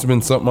 Must have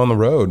been something on the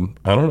road.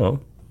 I don't know.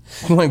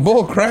 I'm like,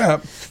 bull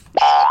crap.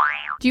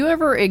 Do you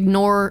ever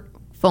ignore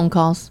phone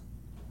calls?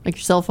 Like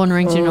your cell phone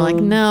rings and you're like,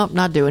 no,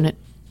 not doing it.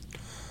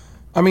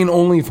 I mean,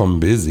 only if I'm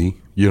busy,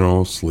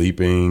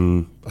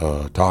 sleeping,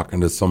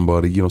 talking to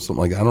somebody, something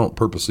like that. I don't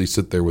purposely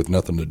sit there with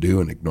nothing to do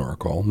and ignore a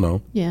call.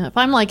 No. Yeah, if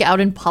I'm like out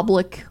in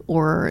public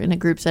or in a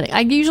group setting,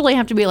 I usually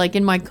have to be like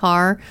in my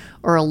car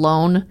or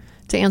alone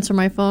to answer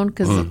my phone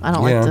because I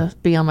don't like to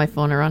be on my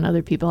phone around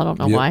other people. I don't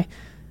know why.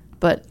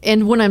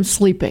 And when I'm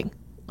sleeping,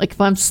 like if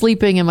I'm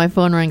sleeping and my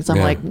phone rings, I'm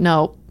like,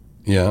 no.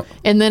 Yeah.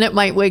 And then it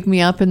might wake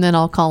me up and then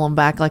I'll call them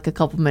back like a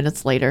couple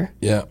minutes later.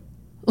 Yeah.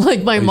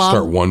 Like my You mom.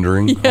 start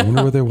wondering, I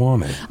wonder what they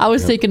wanted. I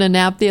was taking a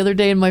nap the other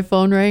day and my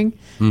phone rang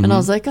and I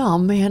was like, oh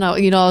man, I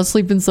was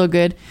sleeping so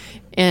good.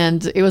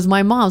 And it was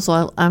my mom.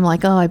 So I'm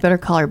like, oh, I better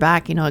call her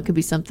back. It could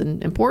be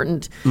something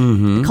important.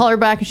 I call her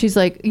back and she's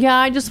like, yeah,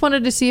 I just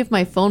wanted to see if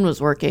my phone was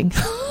working.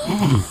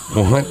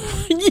 What?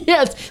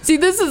 Yes. See,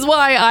 this is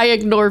why I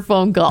ignore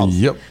phone calls.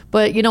 Yep.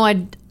 But,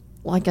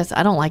 I guess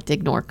I don't like to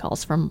ignore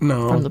calls from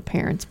the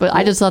parents, but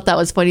I just thought that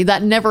was funny.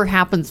 That never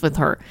happens with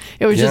her.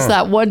 It was just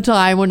that one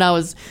time when I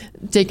was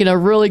taking a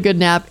really good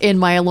nap and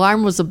my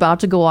alarm was about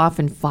to go off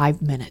in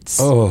 5 minutes.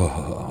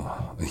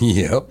 Oh,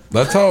 yep.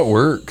 That's how it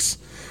works.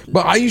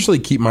 But I usually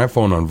keep my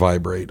phone on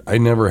vibrate. I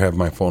never have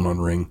my phone on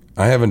ring.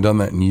 I haven't done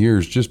that in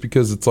years just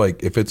because it's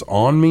like if it's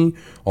on me,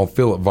 I'll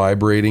feel it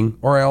vibrating.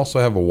 Or I also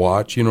have a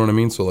watch, you know what I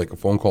mean? So like a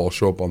phone call will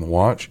show up on the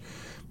watch.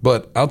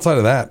 But outside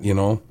of that,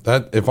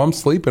 that if I'm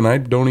sleeping, I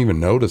don't even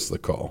notice the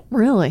call.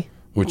 Really?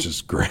 Which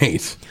is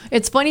great.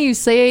 It's funny you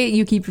say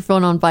you keep your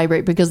phone on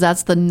vibrate because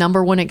that's the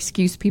number one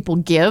excuse people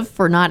give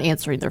for not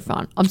answering their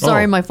phone. I'm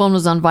sorry, my phone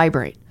was on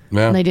vibrate.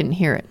 Yeah. And they didn't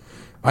hear it.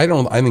 I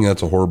think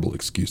that's a horrible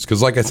excuse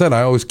because like I said,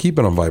 I always keep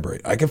it on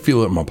vibrate. I can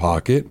feel it in my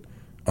pocket.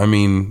 I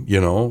mean,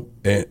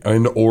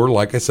 or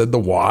like I said, the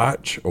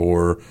watch,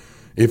 or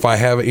if I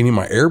have any of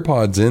my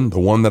AirPods in, the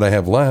one that I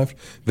have left,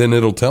 then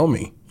it'll tell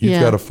me. You've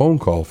got a phone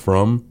call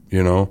from,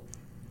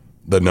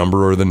 the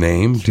number or the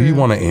name. True. Do you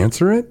want to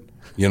answer it?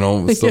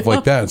 Stuff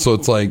like that. So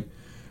it's like,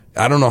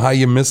 I don't know how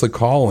you miss a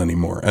call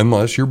anymore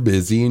unless you're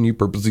busy and you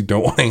purposely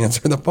don't want to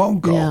answer the phone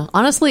call. Yeah.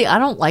 Honestly, I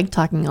don't like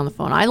talking on the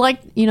phone. I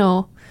like,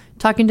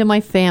 talking to my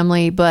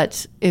family,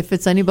 but if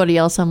it's anybody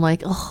else, I'm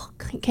like, oh,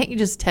 can't you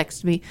just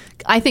text me?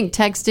 I think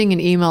texting and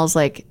email is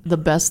like the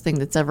best thing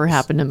that's ever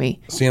happened to me.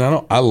 See,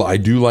 and I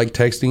do like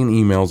texting and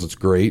emails. It's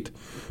great.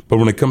 But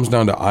when it comes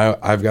down to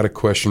I've got a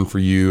question for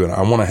you and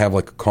I want to have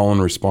like a call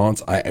and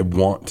response, I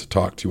want to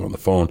talk to you on the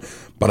phone.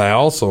 But I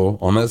also,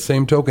 on that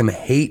same token,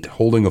 hate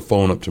holding a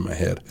phone up to my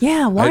head.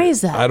 Yeah, why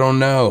is that? I don't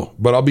know.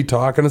 But I'll be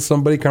talking to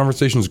somebody,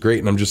 conversation's great,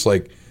 and I'm just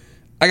like,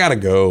 I got to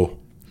go.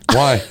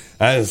 Why?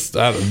 I'm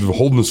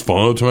holding this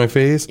phone up to my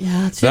face.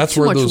 Yeah, it's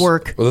too much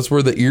work. Well, that's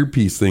where the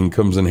earpiece thing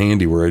comes in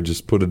handy, where I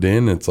just put it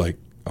in. And it's like,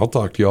 I'll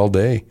talk to you all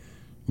day.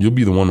 You'll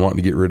be the one wanting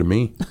to get rid of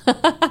me.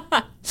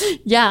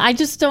 Yeah, I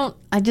just don't.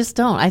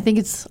 I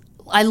think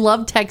I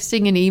love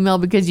texting and email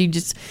because you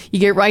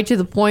get right to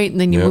the point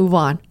and then you move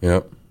on.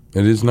 Yep.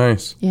 It is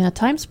nice. Yeah,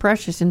 time's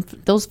precious and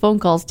those phone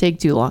calls take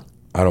too long.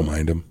 I don't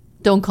mind them.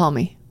 Don't call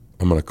me.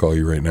 I'm going to call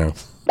you right now.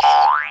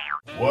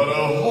 What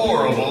a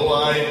horrible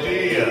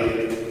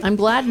idea. I'm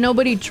glad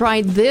nobody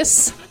tried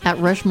this at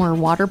Rushmore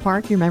Water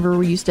Park. You remember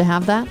we used to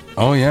have that?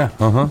 Oh, yeah.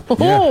 Uh-huh.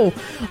 Oh,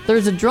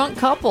 there's a drunk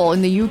couple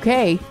in the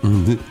UK,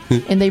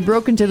 and they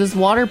broke into this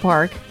water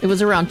park. It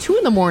was around 2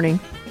 a.m.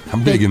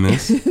 I'm digging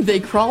this. They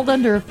crawled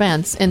under a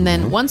fence, and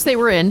then once they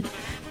were in,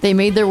 they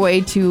made their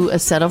way to a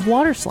set of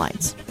water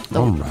slides.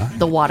 All right.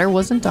 The water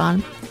wasn't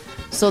on,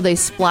 so they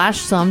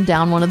splashed some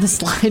down one of the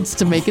slides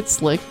to make it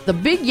slick. The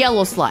big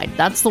yellow slide,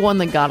 that's the one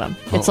that got them.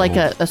 It's like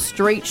a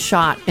straight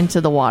shot into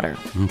the water.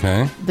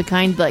 Okay. The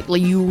kind like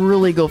you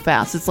really go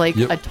fast. It's like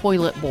a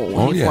toilet bowl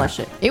when you flush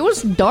it. It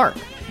was dark,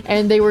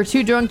 and they were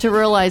too drunk to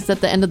realize that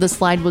the end of the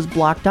slide was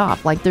blocked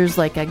off. Like there's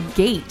like a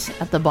gate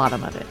at the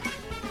bottom of it.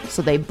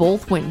 So they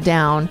both went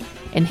down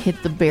and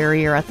hit the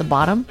barrier at the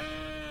bottom.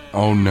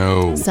 Oh,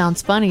 no.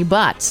 Sounds funny,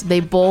 but they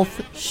both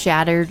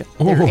shattered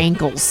their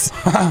ankles.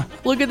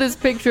 Look at this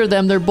picture of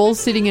them. They're both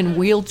sitting in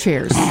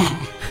wheelchairs.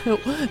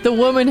 The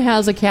woman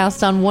has a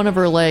cast on one of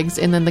her legs,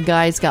 and then the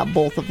guy's got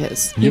both of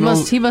his. He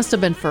must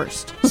have been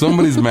first.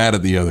 Somebody's mad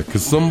at the other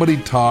because somebody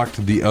talked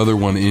the other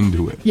one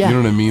into it. Yeah. You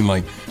know what I mean?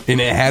 Like, and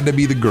it had to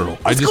be the girl.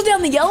 Let's go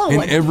down the yellow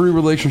one. In every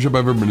relationship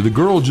I've ever been to, the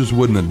girl just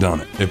wouldn't have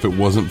done it if it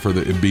wasn't for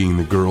it being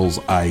the girl's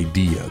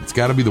idea. It's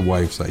got to be the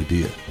wife's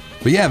idea.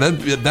 But yeah,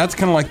 that's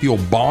kind of like the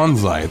old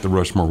bonsai at the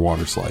Rushmore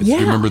water slides. Yeah.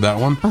 Do you remember that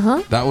one?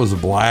 Uh-huh. That was a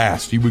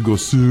blast. You would go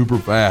super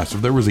fast.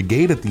 If there was a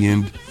gate at the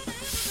end,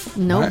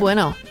 No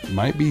bueno.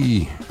 might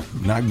be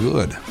not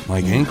good,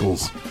 like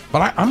ankles.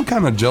 But I'm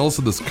kind of jealous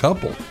of this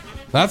couple.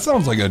 That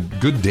sounds like a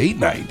good date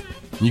night.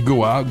 You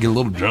go out, get a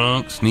little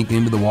drunk, sneak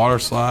into the water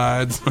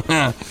slides,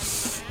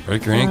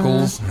 break your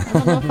ankles. I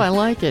don't know if I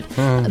like it.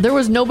 There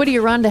was nobody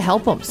around to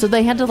help them, so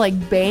they had to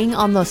like bang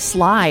on the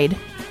slide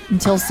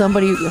until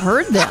somebody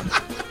heard them.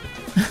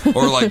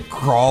 Or like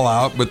crawl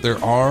out with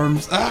their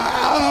arms.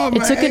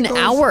 It took an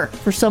hour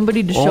for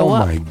somebody to show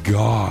up. Oh my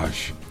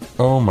gosh.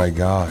 Oh my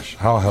gosh.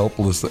 How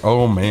helpless.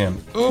 Oh man.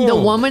 Ugh. The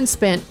woman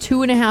spent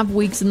 2.5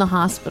 weeks in the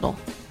hospital.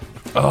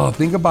 Oh,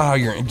 think about how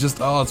you're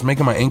it's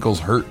making my ankles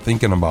hurt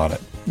thinking about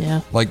it.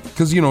 Yeah. Like,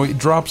 because, it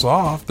drops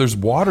off. There's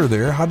water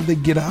there. How did they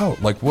get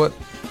out? Like, what?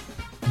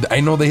 I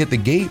know they hit the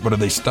gate, but are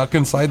they stuck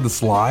inside the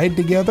slide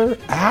together?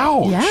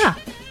 Ouch. Yeah.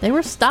 They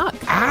were stuck.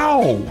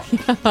 Ow.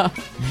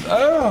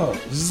 Oh,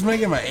 this is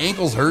making my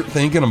ankles hurt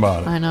thinking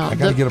about it. I know. I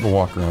got to get up and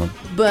walk around.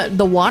 But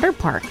the water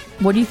park,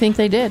 what do you think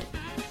they did?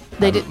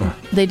 They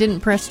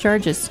didn't press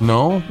charges.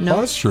 No? No. Well,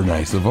 that's sure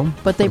nice of them.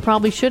 But they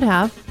probably should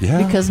have.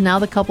 Yeah. Because now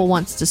the couple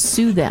wants to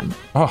sue them.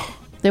 Oh,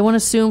 They want to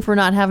sue them for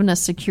not having a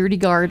security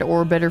guard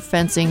or better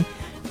fencing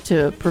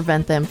to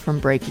prevent them from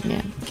breaking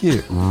in.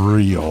 get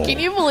real. Can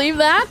you believe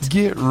that?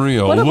 Get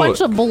real. What a Look,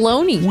 bunch of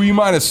baloney. we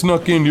might have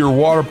snuck into your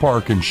water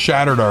park and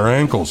shattered our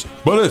ankles,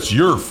 but it's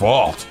your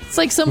fault. It's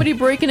like somebody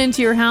breaking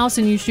into your house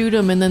and you shoot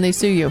them and then they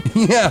sue you.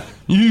 Yeah,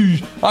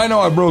 I know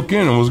I broke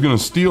in and was going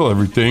to steal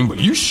everything, but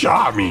you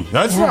shot me.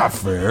 That's not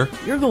fair.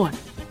 You're going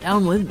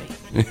down with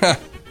me. Yeah.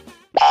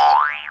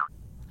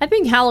 I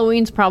think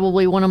Halloween's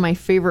probably one of my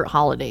favorite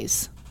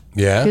holidays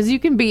Yeah, because you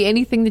can be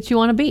anything that you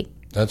want to be.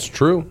 that's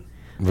true.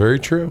 Very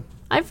true.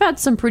 I've had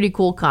some pretty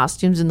cool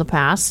costumes in the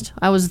past.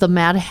 I was the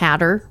Mad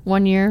Hatter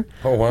one year,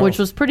 Oh, wow. which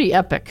was pretty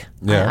epic.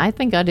 Yeah. I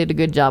think I did a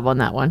good job on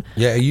that one.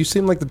 Yeah, you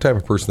seem like the type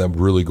of person that would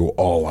really go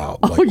all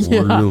out. Like,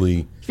 yeah.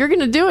 really. If you're going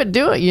to do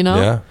it, you know?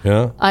 Yeah,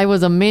 yeah. I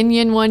was a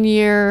Minion one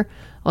year.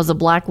 I was a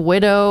Black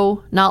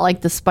Widow, not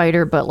like the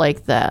spider, but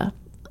like the,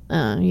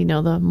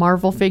 the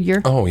Marvel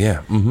figure. Oh,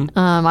 yeah. Mm-hmm.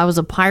 I was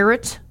a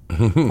pirate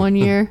one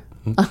year.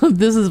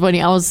 This is funny.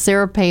 I was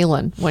Sarah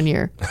Palin one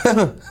year.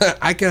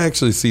 I can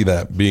actually see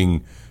that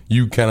being,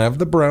 you kind of have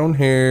the brown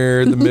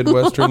hair, the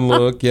Midwestern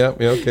look. Yeah,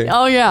 okay.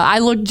 Oh, yeah. I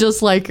looked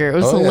just like her. It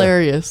was Oh, yeah.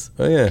 hilarious.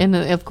 Oh, yeah. And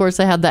of course,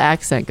 I had the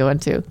accent going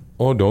too.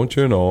 Oh, don't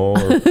you know?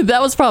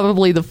 That was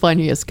probably the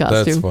funniest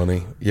costume. That's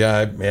funny.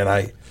 Yeah,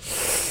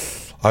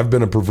 I've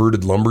been a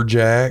perverted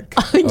lumberjack.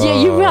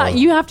 Yeah,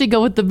 you have to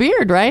go with the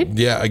beard, right?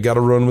 Yeah, I got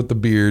to run with the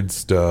beard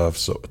stuff.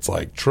 So it's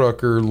like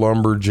trucker,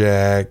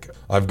 lumberjack.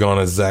 I've gone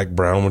as Zach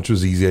Brown, which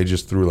was easy. I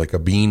just threw like a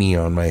beanie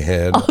on my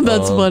head. Oh,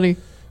 that's funny.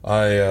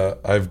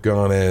 I've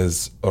gone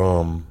as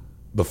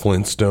the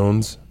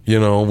Flintstones.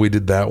 We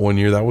did that one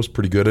year. That was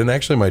pretty good. And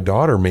actually, my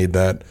daughter made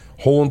that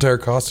whole entire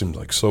costume,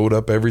 like sewed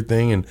up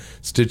everything and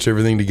stitched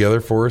everything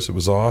together for us. It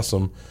was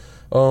awesome.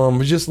 It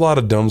was just a lot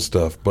of dumb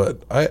stuff.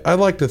 But I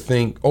like to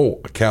think, a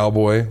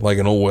cowboy, like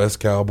an old West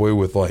cowboy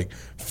with like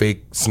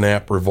fake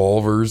snap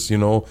revolvers,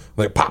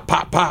 like pop,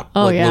 pop, pop,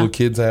 like yeah. little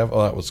kids have.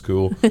 Oh, that was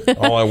cool.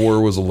 All I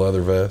wore was a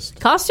leather vest.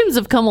 Costumes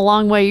have come a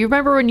long way. You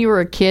remember when you were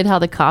a kid how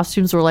the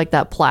costumes were like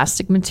that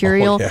plastic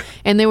material yeah.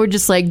 and they would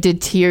just like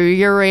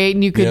deteriorate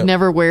and you could Yep.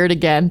 never wear it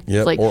again.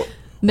 Yeah, It's like or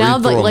now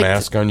you'd throw a like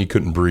mask on, you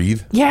couldn't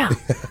breathe. yeah,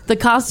 the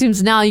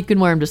costumes now you can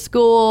wear them to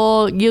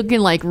school. You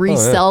can like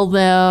resell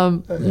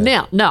them.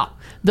 No.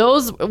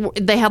 Those,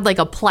 they had like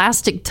a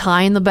plastic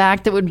tie in the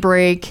back that would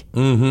break.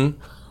 Mm-hmm.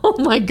 Oh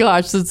my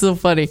gosh, that's so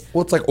funny.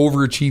 Well, it's like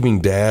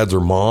overachieving dads or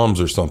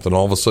moms or something.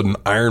 All of a sudden,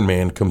 Iron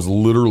Man comes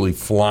literally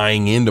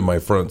flying into my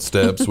front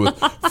steps with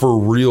for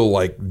real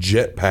like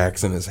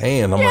jetpacks in his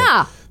hand. I'm Yeah.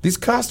 like, these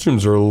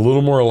costumes are a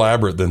little more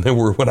elaborate than they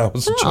were when I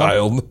was a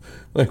child.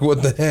 Like,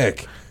 what the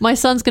heck? My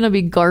son's going to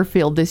be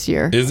Garfield this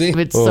year. Is he?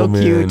 It's so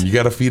cute. You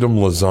got to feed him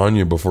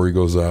lasagna before he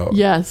goes out.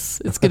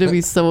 Yes, it's going to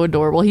be so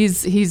adorable.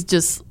 He's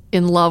just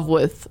in love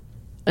with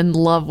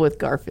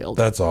Garfield.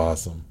 That's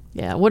awesome.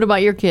 Yeah. What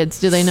about your kids?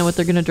 Do they know what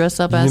they're going to dress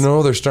up as?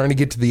 They're starting to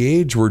get to the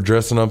age where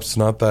dressing up's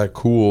not that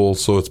cool.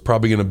 So it's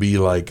probably going to be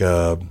like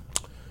a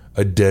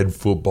dead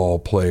football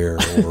player,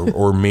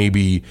 or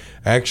maybe.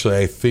 Actually,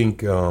 I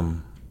think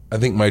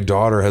my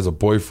daughter has a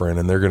boyfriend,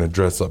 and they're going to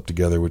dress up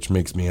together, which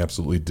makes me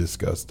absolutely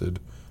disgusted.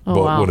 Oh,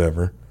 but wow.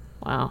 whatever.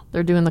 Wow,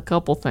 they're doing the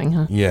couple thing,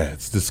 huh? Yeah,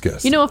 it's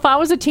disgusting. You know, if I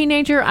was a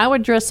teenager, I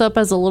would dress up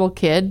as a little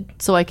kid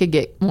so I could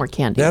get more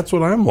candy. That's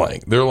what I'm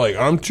like. They're like,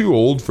 I'm too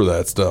old for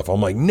that stuff.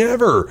 I'm like,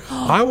 never.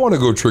 I want to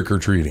go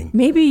trick-or-treating.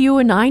 Maybe you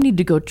and I need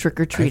to go I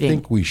trick-or-treating.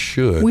 think we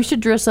should. We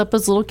should dress up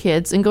as little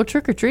kids and go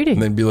trick-or-treating.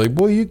 And they'd be like,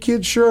 boy, you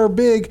kids sure are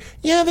big.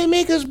 Yeah, they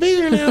make us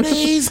bigger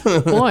nowadays.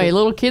 Boy,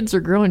 little kids are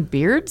growing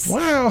beards?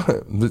 Wow.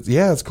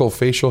 Yeah, it's called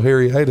facial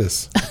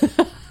hairyitis.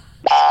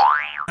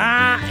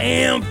 I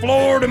am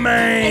Florida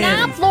man.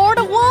 And I'm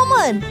Florida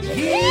woman.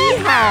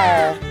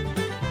 Yeehaw.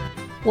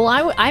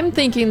 Well, I'm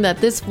thinking that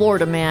this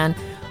Florida man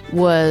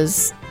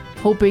was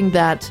hoping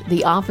that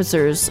the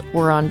officers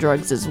were on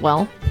drugs as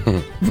well,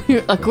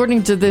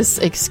 according to this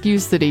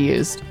excuse that he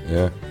used.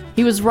 Yeah.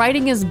 He was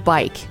riding his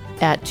bike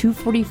at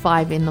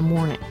 2:45 in the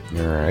morning.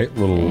 All right. A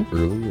little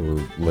early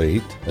or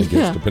late, I guess,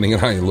 Yeah. depending on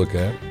how you look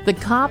at it. The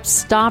cops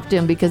stopped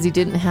him because he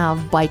didn't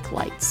have bike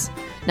lights.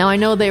 Now, I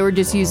know they were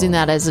just using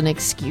that as an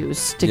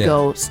excuse to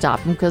go stop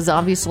him because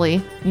obviously,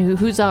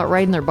 who's out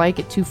riding their bike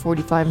at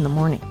 2:45 in the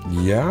morning?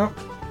 Yeah.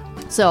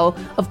 So,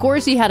 of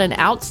course, he had an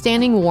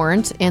outstanding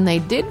warrant, and they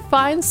did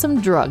find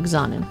some drugs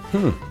on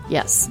him.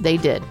 Yes, they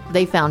did.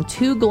 They found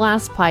 2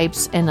 glass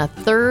pipes and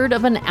 1/3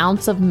 of an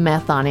ounce of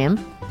meth on him.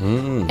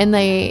 And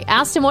they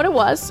asked him what it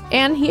was,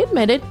 and he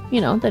admitted,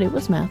 that it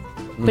was meth.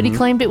 But he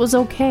claimed it was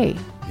okay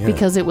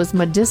because it was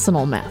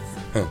medicinal meth,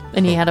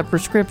 and he had a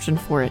prescription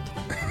for it.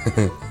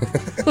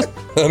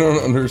 I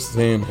don't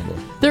understand.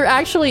 There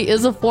actually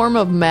is a form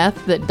of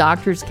meth that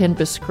doctors can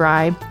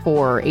prescribe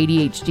for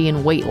ADHD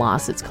and weight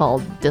loss. It's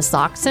called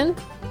Disoxin,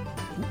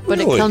 but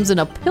Really? it comes in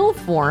a pill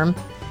form,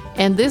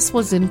 and this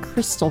was in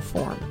crystal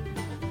form.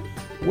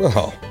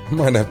 Well, I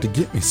might have to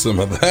get me some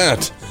of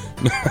that.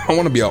 I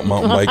want to be out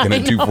mountain biking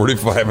at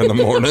 2:45 in the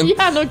morning.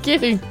 Yeah, no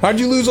kidding. How'd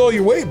you lose all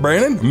your weight,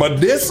 Brandon?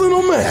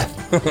 Medicinal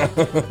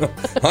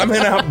meth. I'm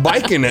out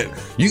biking it.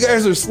 You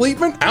guys are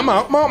sleeping? I'm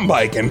out mountain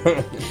biking.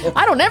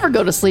 I don't ever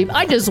go to sleep.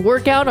 I just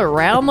work out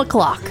around the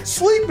clock.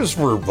 Sleep is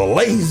for the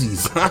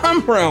lazies.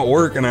 I'm out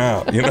working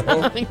out,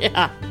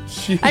 Yeah.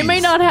 Jeez. I may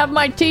not have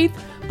my teeth,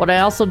 but I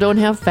also don't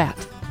have fat.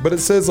 But it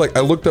says,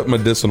 I looked up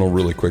medicinal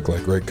really quick,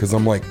 right? Because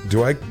I'm like,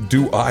 do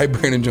I,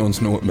 Brandon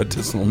Jones, know what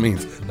medicinal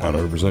means? Not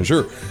 100%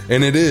 sure.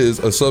 And it is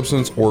a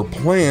substance or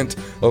plant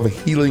of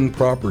healing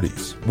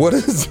properties. What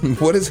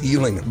is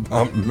healing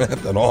about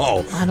meth at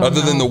all? I don't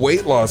Other than know. the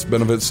weight loss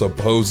benefits,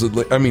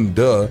 supposedly. I mean,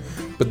 duh.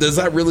 But does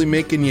that really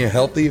making you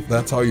healthy if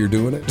that's how you're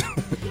doing it?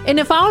 And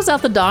if I was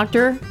at the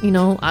doctor,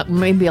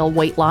 maybe a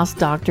weight loss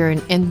doctor,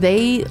 and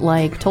they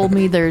told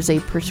me there's a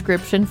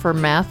prescription for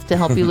meth to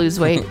help you lose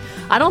weight,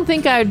 I don't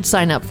think I'd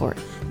sign up for it.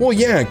 Well,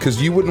 yeah, because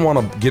you wouldn't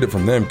want to get it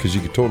from them because you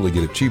could totally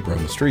get it cheaper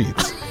on the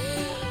streets.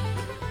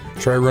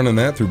 Try running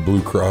that through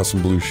Blue Cross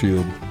and Blue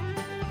Shield.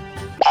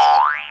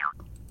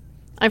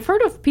 I've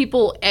heard of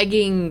people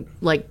egging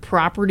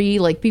property,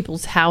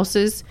 people's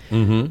houses.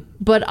 Mm-hmm.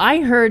 But I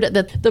heard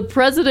that the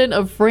president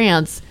of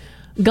France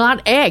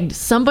got egged.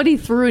 Somebody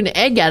threw an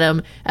egg at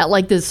him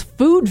at this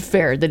food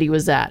fair that he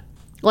was at.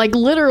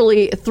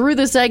 Literally threw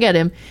this egg at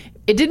him.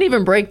 It didn't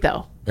even break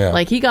though. Yeah.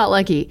 He got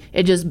lucky.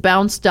 It just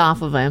bounced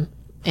off of him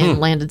and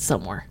landed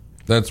somewhere.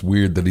 That's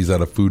weird that he's at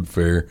a food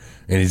fair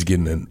and he's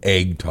getting an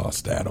egg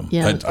tossed at him.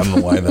 Yeah. I don't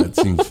know why that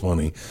seems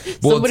funny.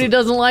 Well, Somebody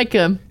doesn't like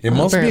him. it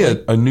must apparently.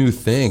 be a new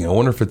thing. I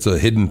wonder if it's a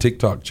hidden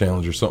TikTok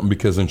challenge or something,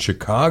 because in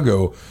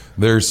Chicago,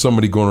 there's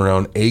somebody going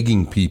around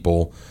egging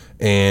people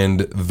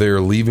and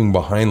they're leaving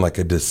behind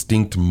a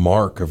distinct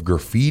mark of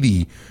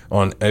graffiti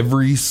on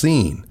every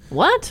scene.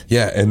 What?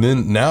 Yeah, and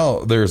then now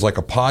there's a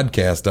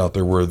podcast out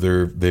there where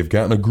they've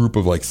gotten a group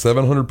of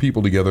 700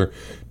 people together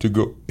to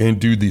go and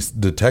do this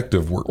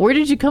detective work. Where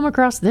did you come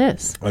across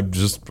this?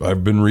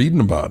 I've been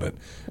reading about it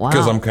Wow.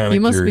 because I'm kind of You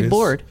curious. must be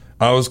bored.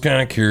 I was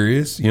kind of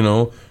curious,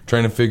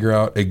 trying to figure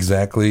out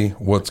exactly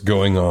what's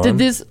going on.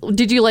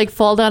 Did you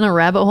fall down a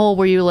rabbit hole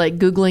where you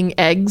Googling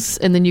eggs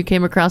and then you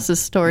came across this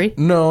story?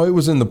 No, it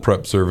was in the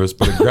prep service,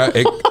 but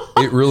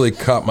it really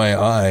caught my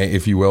eye,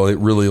 if you will. It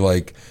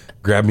really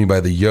grabbed me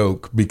by the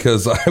yoke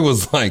because I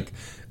was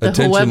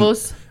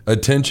huevos?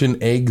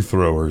 Attention egg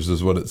throwers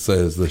is what it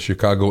says. The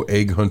Chicago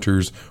egg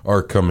hunters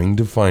are coming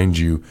to find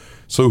you.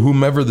 So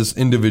whomever this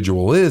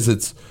individual is,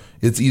 it's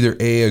either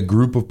a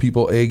group of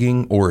people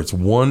egging, or it's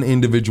one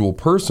individual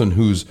person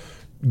who's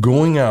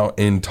going out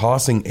and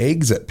tossing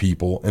eggs at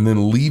people and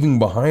then leaving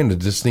behind a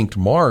distinct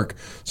mark,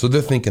 so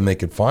they're thinking they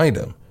could find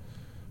him.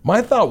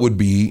 My thought would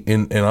be,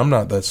 and I'm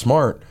not that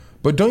smart,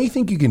 but don't you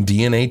think you can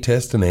DNA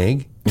test an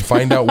egg and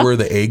find out where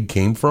the egg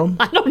came from?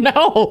 I don't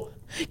know.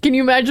 Can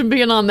you imagine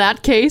being on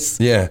that case?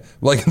 Yeah,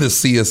 like in the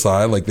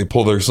CSI, they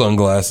pull their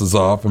sunglasses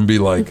off and be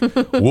like,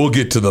 we'll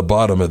get to the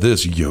bottom of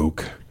this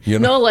yolk.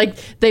 No,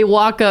 they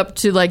walk up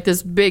to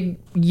this big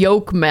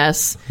yolk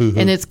mess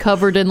and it's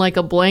covered in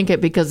a blanket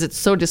because it's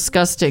so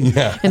disgusting.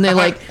 Yeah. And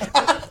they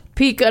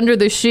peek under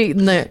the sheet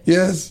and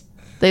Yes.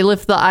 they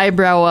lift the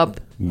eyebrow up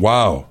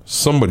Wow,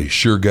 somebody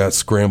sure got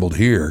scrambled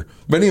here.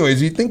 But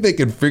anyways, you think they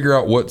could figure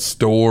out what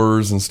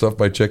stores and stuff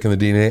by checking the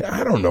DNA?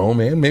 I don't know,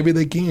 man. Maybe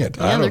they can't.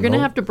 Yeah, they're going to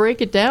have to break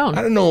it down.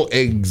 I don't know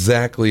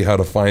exactly how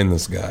to find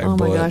this guy. Oh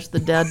my gosh, the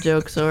dad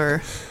jokes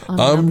are on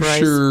I'm the rise.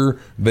 sure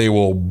they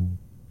will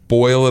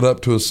boil it up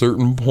to a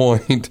certain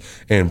point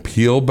and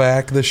peel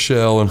back the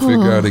shell and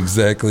figure out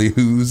exactly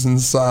who's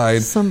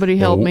inside. Somebody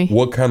help me.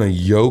 What kind of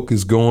yolk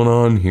is going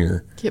on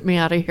here? Get me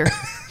out of here.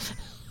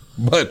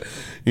 But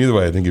either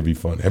way, I think it'd be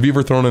fun. Have you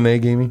ever thrown an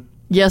egg, Amy?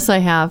 Yes, I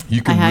have.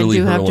 You can I really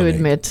do have hurl to an egg.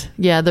 admit.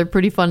 Yeah, they're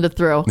pretty fun to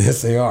throw.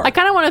 Yes, they are. I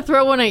kind of want to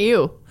throw one at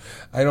you.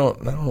 I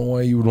don't know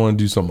why you would want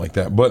to do something like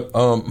that. But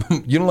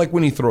you know, like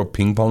when you throw a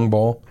ping pong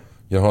ball,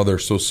 you know how they're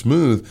so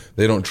smooth,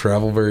 they don't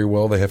travel very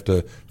well. They have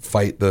to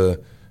fight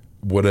the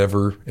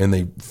whatever and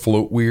they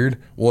float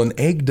weird. Well, an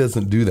egg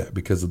doesn't do that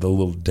because of the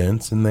little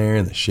dents in there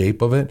and the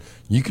shape of it.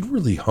 You could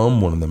really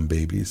hum one of them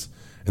babies.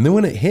 And then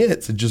when it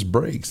hits, it just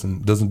breaks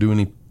and doesn't do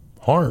any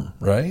harm,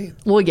 right?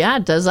 Well, yeah,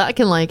 it does. That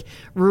can like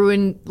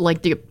ruin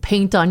like the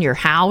paint on your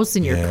house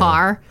and your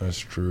car. That's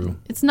true.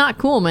 It's not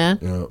cool, man.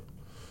 Yeah.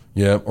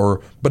 Yeah,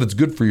 but it's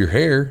good for your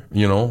hair,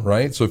 you know,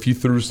 right? So if you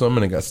threw some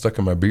and it got stuck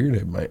in my beard,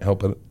 it might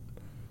help it.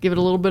 Give it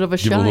a little bit of a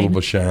Give shine. it a little bit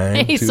of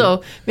shine. Hey, to so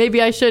it.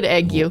 maybe I should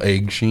egg you.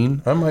 Egg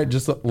sheen. I might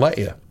just let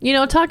you. You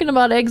know, talking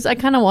about eggs, I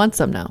kind of want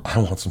some now. I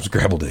want some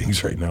scrambled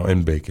eggs right now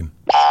and bacon.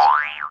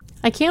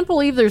 I can't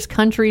believe there's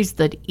countries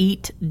that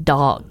eat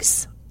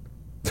dogs.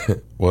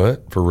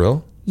 What? For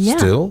real? Yeah.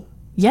 Still?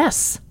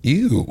 Yes.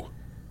 Ew.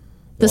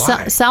 The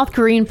Why? South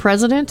Korean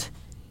president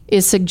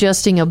is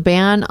suggesting a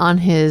ban on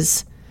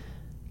his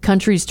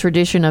country's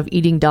tradition of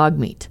eating dog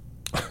meat.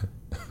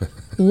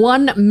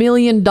 1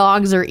 million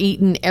dogs are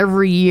eaten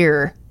every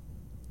year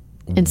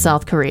in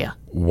South Korea.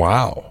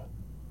 Wow.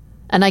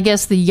 And I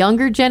guess the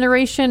younger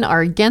generation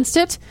are against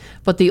it,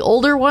 but the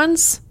older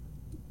ones,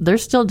 they're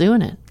still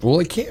doing it. Well,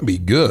 it can't be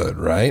good,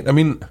 right? I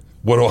mean,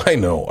 what do I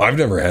know? I've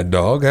never had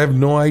dog. I have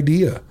no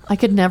idea I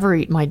could never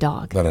eat my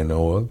dog. that I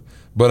know of.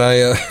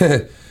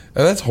 But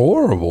that's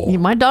horrible.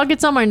 My dog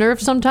gets on my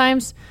nerves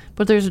sometimes,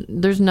 but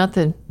there's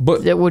nothing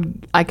But- that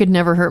I could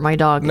never hurt my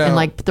dog No. and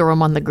like throw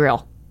him on the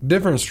grill.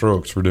 Different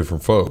strokes for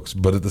different folks.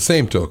 But at the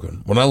same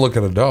token, when I look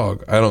at a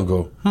dog, I don't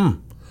go,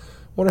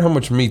 wonder how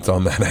much meat's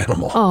on that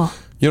animal. Oh.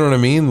 You know what I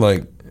mean?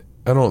 Like,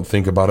 I don't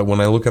think about it when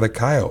I look at a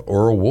coyote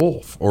or a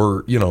wolf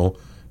or, you know,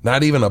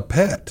 not even a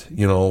pet.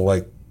 You know,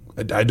 like,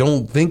 I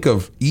don't think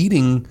of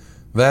eating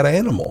that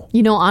animal.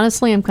 You know,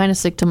 honestly, I'm kind of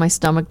sick to my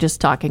stomach just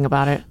talking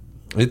about it.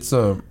 It's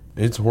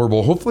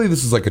horrible. Hopefully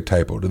this is like a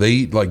typo. Do they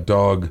eat like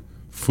dog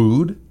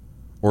food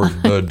or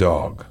the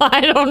dog?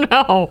 I don't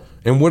know.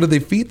 And what do they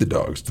feed the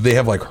dogs? Do they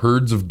have like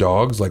herds of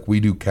dogs like we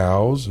do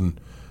cows?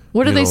 And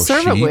What do you they know,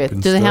 serve it sheep with?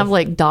 and Do they have stuff?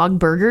 like dog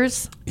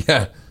burgers?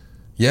 Yeah.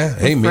 Yeah.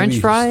 Hey, maybe French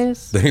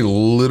fries? They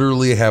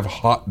literally have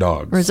hot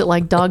dogs. Or is it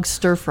like dog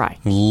stir fry?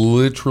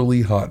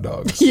 Literally hot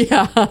dogs.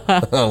 Yeah.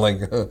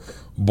 Like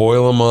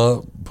boil them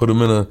up, put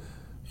them in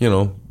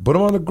put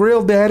them on the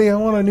grill, Daddy. I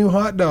want a new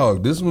hot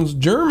dog. This one's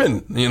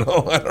German. You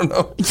know, I don't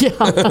know. Yeah.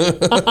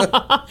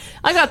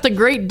 I got the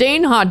Great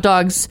Dane hot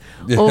dogs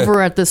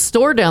over at the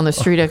store down the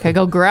street. I could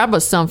go grab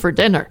us some for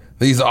dinner.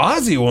 These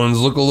Aussie ones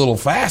look a little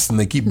fast and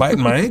they keep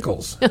biting my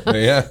ankles.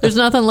 Yeah. There's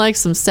nothing like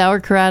some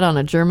sauerkraut on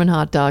a German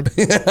hot dog.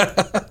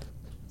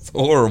 It's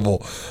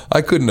horrible.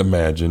 I couldn't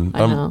imagine.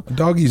 I know.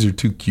 Doggies are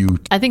too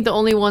cute. I think the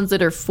only ones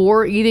that are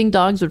for eating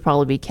dogs would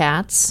probably be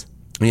cats.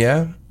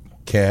 Yeah.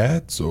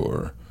 Cats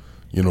or,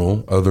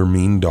 other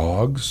mean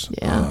dogs.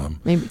 Yeah.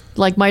 Maybe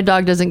like my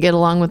dog doesn't get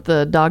along with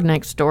the dog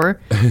next door.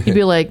 He'd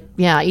be like,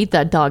 yeah, eat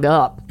that dog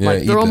up.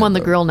 Like eat throw him that on the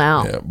dog. grill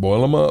now. Yeah,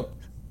 boil them up.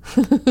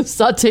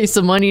 Saute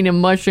some onion and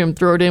mushroom,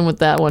 throw it in with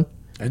that one.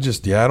 I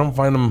don't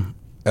find them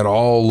at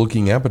all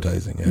looking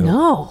appetizing.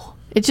 No.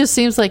 It just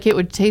seems like it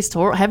would taste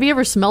horrible. Have you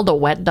ever smelled a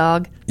wet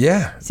dog?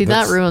 Yeah. See,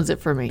 that ruins it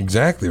for me.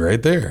 Exactly,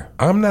 right there.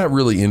 I'm not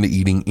really into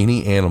eating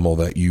any animal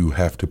that you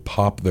have to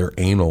pop their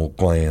anal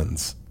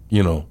glands,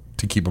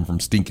 to keep them from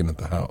stinking at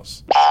the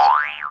house.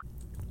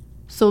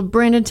 So,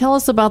 Brandon, tell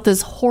us about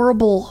this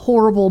horrible,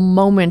 horrible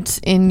moment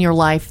in your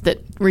life that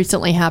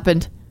recently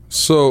happened.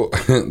 So,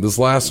 this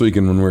last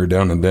weekend when we were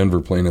down in Denver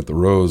playing at the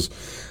Rose,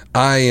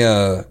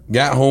 I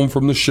got home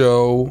from the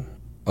show,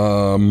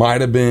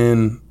 might have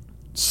been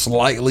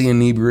slightly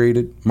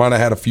inebriated, might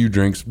have had a few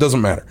drinks, doesn't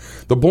matter.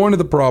 The point of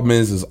the problem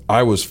is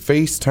I was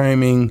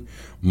FaceTiming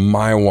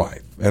my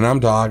wife, and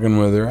I'm talking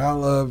with her, I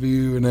love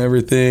you and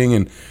everything,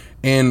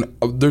 and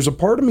there's a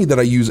part of me that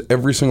I use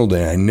every single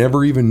day. I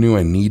never even knew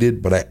I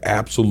needed, but I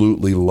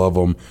absolutely love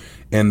them,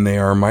 and they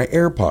are my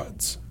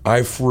AirPods. I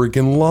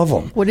freaking love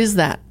them. What is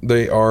that?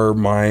 They are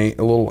my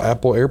little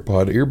Apple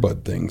AirPod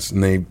earbud things,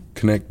 and they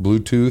connect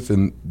Bluetooth,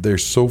 and they're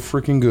so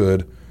freaking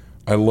good.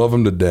 I love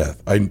them to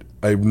death. I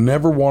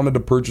never wanted to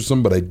purchase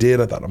them, but I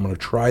did. I thought I'm going to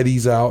try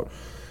these out,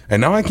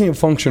 and now I can't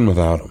function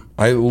without them.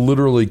 I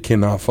literally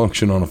cannot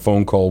function on a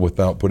phone call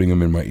without putting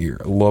them in my ear.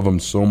 I love them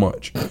so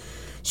much.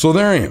 So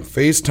there I am,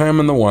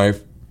 FaceTiming the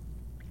wife,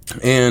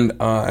 and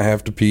I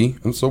have to pee.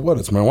 And so what?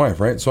 It's my wife,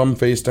 right? So I'm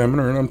FaceTiming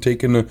her, and I'm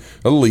taking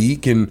a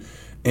leak, and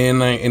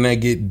And I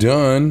get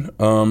done.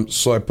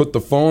 So I put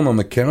the phone on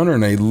the counter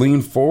and I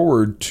lean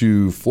forward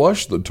to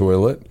flush the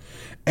toilet.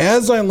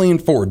 As I lean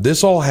forward,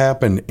 this all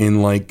happened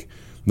in like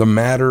the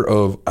matter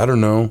of, I don't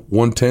know,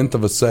 1/10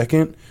 of a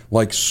second,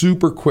 like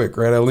super quick,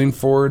 right? I lean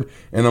forward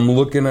and I'm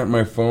looking at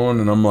my phone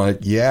and I'm like,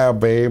 yeah,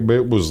 babe,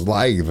 it was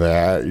like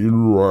that. You're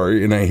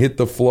right. And I hit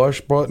the flush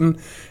button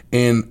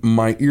and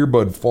my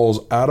earbud falls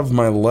out of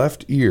my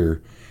left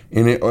ear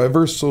and it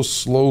ever so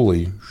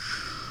slowly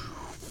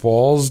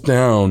falls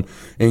down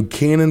and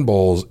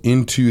cannonballs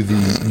into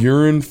the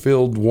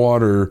urine-filled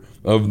water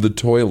of the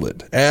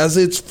toilet as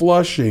it's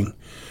flushing.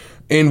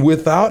 And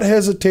without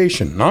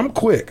hesitation, I'm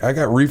quick. I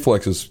got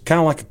reflexes, kind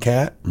of like a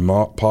cat,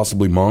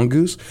 possibly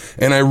mongoose.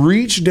 And I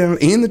reach down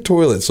in the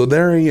toilet. So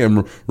there I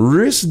am,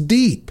 wrist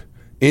deep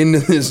into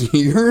this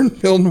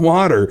urine-filled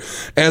water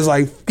as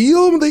I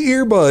feel the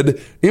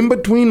earbud in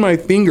between my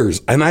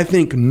fingers. And I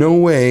think, no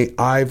way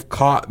I've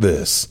caught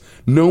this.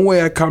 No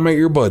way I caught my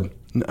earbud.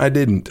 I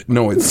didn't.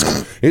 No,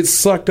 it's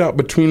sucked out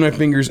between my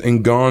fingers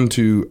and gone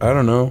to, I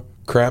don't know,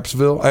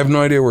 Crapsville. I have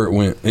no idea where it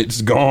went.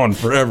 It's gone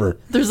forever.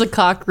 There's a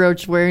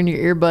cockroach wearing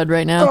your earbud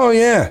right now. Oh,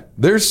 yeah.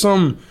 There's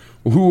some,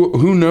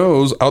 who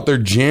knows, out there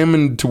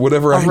jamming to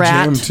whatever I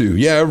jam to.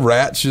 Yeah, a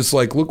rat's just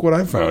like, look what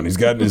I found. He's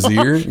got in his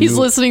ear. He's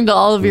listening to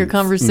all of your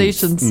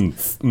conversations.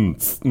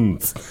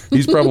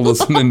 He's probably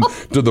listening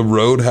to the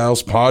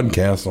Roadhouse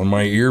podcast on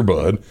my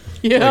earbud.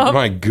 Yeah. Like,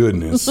 my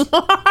goodness.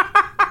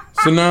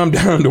 So now I'm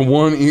down to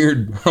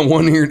one-eared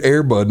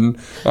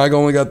earbud. I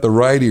only got the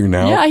right ear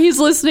now. Yeah, he's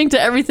listening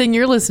to everything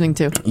you're listening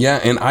to. Yeah,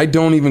 and I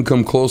don't even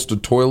come close to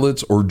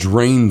toilets or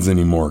drains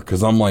anymore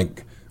because I'm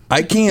like,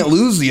 I can't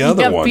lose the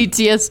other one. You got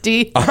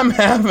PTSD. I'm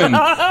having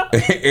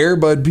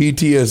earbud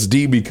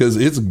PTSD because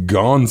it's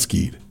gone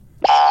skied.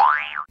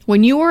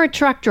 When you were a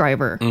truck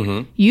driver,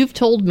 you've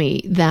told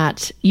me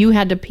that you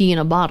had to pee in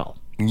a bottle.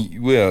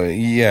 Well,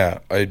 yeah,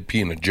 I'd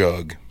pee in a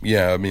jug.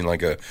 Yeah, I mean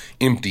like a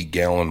empty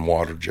gallon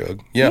water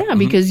jug. Yeah, Yeah,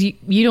 because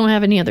you don't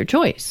have any other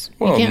choice.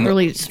 Well, you can't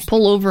really just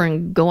pull over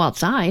and go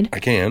outside. I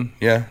can,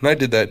 yeah, and I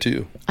did that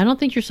too. I don't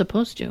think you're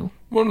supposed to.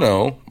 Well,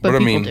 no, But I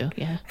people mean, do,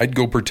 yeah. I'd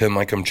go pretend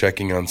like I'm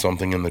checking on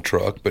something in the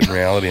truck, but in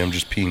reality, I'm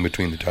just peeing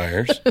between the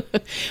tires.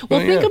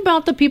 Well, think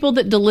about the people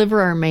that deliver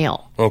our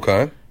mail.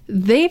 Okay.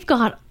 They've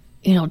got,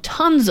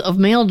 tons of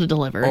mail to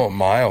deliver. Oh,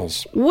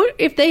 miles. What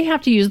if they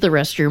have to use the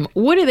restroom?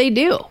 What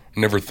do?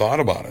 Never thought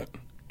about it.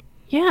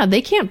 Yeah,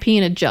 they can't pee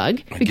in a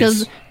jug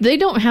because they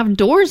don't have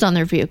doors on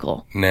their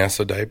vehicle.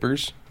 NASA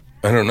diapers?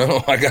 I don't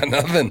know. I got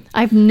nothing.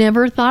 I've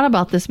never thought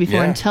about this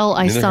before until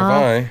I neither saw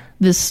have I.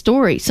 this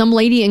story. Some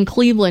lady in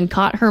Cleveland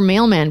caught her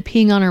mailman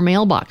peeing on her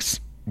mailbox.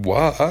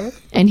 What?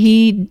 And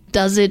he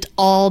does it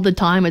all the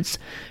time. It's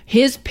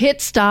his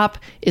pit stop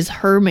is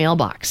her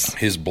mailbox.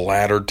 His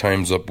bladder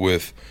times up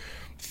with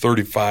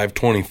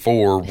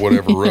 3524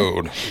 whatever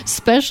road.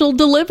 Special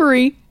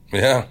delivery.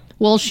 Yeah.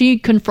 Well, she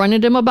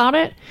confronted him about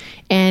it,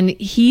 and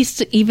he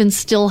even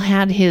still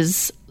had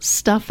his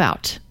stuff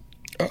out.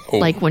 Oh.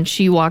 Like when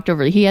she walked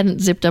over, he hadn't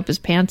zipped up his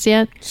pants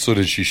yet. So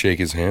did she shake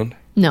his hand?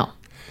 No.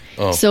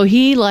 Oh. So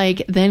he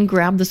then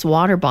grabbed this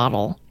water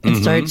bottle and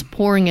starts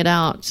pouring it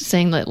out,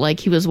 saying that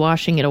he was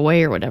washing it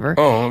away or whatever.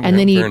 Oh, okay, and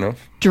then he fair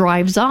enough.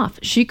 drives off.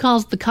 She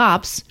calls the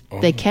cops.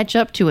 They catch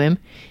up to him,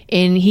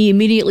 and he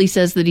immediately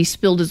says that he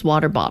spilled his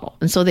water bottle.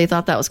 And so they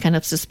thought that was kind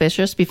of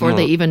suspicious before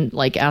they even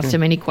asked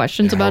him any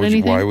questions about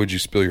anything. Why would you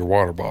spill your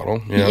water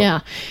bottle? Yeah.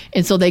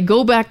 And so they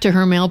go back to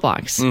her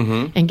mailbox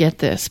and get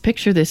this.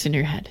 Picture this in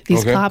your head.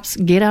 These cops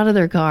get out of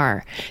their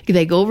car.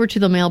 They go over to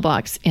the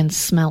mailbox and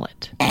smell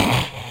it.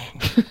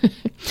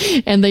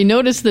 And they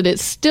notice that it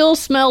still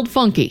smelled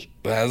funky.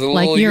 It has a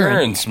like little urine.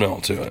 urine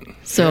smell to it.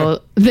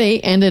 So they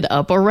ended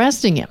up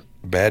arresting him.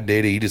 Bad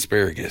day to eat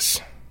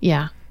asparagus.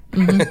 Yeah.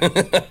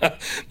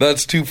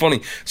 That's too funny.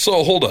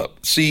 So hold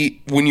up.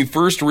 See, when you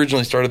first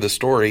originally started the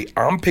story,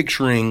 I'm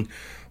picturing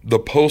the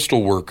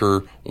postal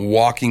worker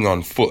walking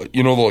on foot.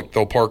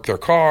 They'll park their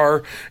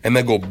car and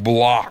they go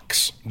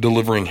blocks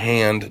delivering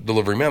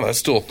mail. That's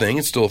still a thing.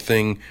 It's still a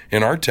thing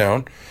in our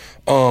town.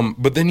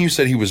 But then you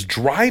said he was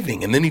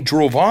driving and then he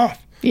drove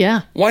off.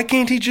 Yeah. Why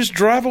can't he just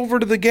drive over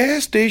to the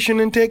gas station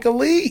and take a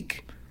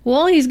leak?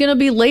 Well, he's going to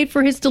be late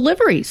for his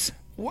deliveries.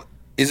 What?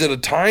 Is it a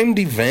timed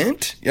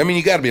event? I mean,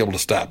 you got to be able to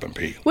stop and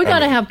pee. We got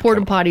to have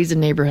porta potties in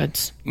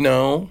neighborhoods.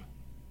 No.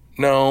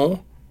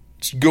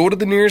 Just go to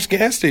the nearest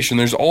gas station.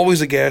 There's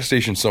always a gas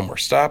station somewhere.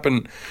 Stop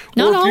and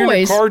Not if you're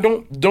always. in a car,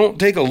 don't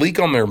take a leak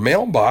on their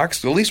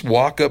mailbox. At least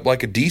walk up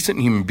like a decent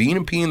human being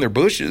and pee in their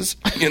bushes.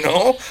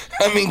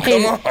 I mean,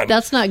 come on.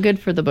 That's not good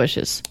for the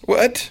bushes.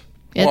 What?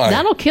 Why?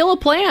 That'll kill a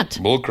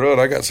plant. Bull crud.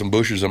 I got some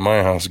bushes in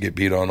my house that get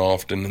peed on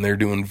often, and they're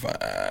doing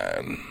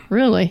fine.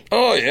 Really?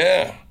 Oh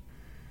yeah.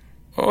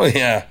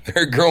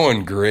 They're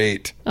growing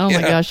great. Oh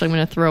my gosh, I'm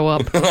going to throw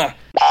up.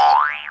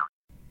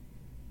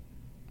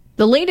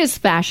 The latest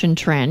fashion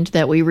trend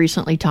that we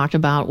recently talked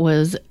about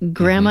was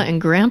grandma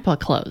and grandpa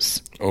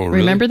clothes. Oh, really?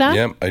 Remember that?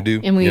 Yep, I do.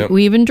 And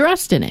we even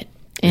dressed in it.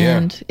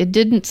 And it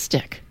didn't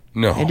stick.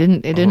 No. It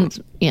didn't.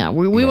 Yeah,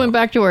 we went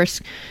back to our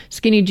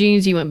skinny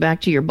jeans. You went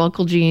back to your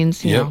buckle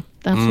jeans. You know.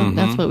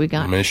 That's what we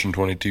got. Mission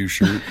 22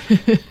 shirt.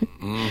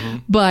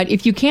 But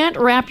if you can't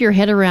wrap your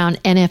head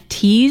around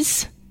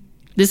NFTs,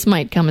 this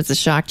might come as a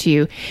shock to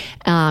you.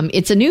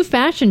 It's a new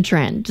fashion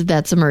trend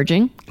that's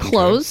emerging.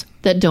 Clothes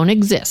that don't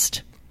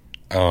exist.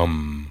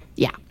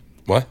 Yeah.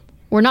 What?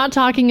 We're not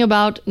talking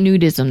about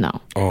nudism,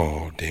 though.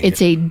 Oh, damn.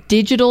 It's a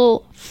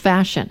digital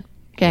fashion.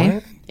 Okay?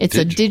 What? It's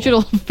a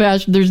digital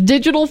fashion. There's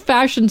digital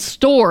fashion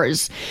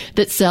stores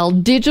that sell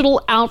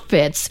digital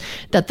outfits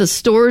that the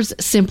stores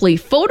simply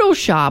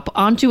Photoshop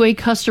onto a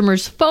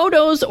customer's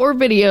photos or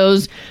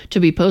videos to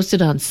be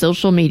posted on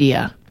social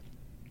media.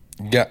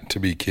 Got to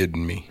be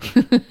kidding me.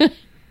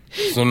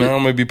 So now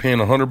I'm going to be paying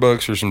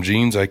 $100 for some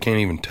jeans I can't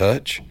even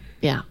touch?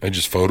 Yeah. I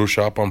just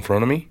Photoshop on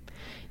front of me?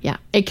 Yeah.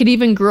 It could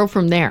even grow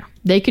from there.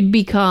 This could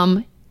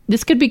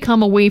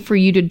become a way for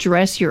you to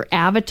dress your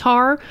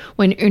avatar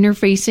when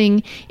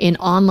interfacing in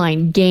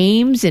online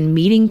games and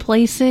meeting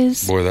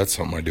places. Boy, that's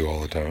something I do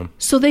all the time.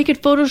 So they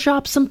could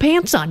Photoshop some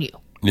pants on you,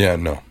 Yeah,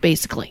 no.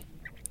 basically.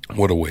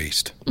 What a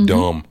waste.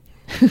 Dumb.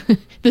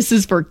 This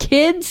is for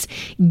kids,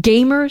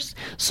 gamers,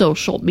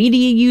 social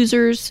media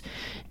users,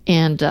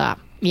 and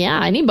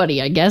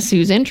anybody, I guess,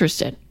 who's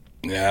interested.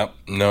 Yeah,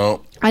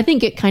 no. I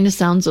think it kind of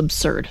sounds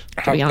absurd,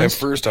 to be At honest.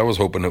 first, I was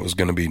hoping it was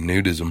going to be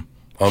nudism.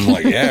 I'm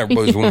like, yeah,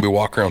 everybody's going to be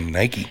walking around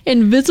Nike.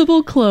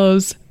 Invisible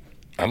clothes.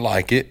 I'd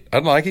like it.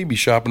 Be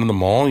shopping in the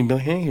mall and be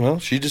like, hey, well,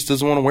 she just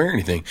doesn't want to wear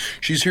anything.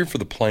 She's here for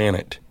the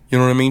planet. You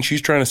know what I mean?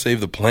 She's trying to save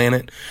the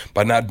planet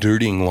by not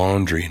dirtying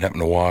laundry and having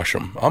to wash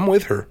them. I'm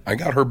with her. I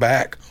got her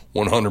back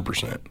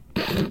 100%.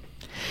 Do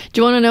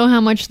you want to know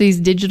how much these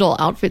digital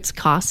outfits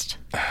cost?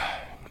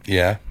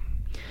 Yeah.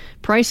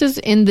 Prices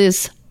in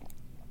this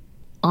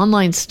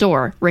online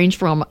store range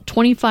from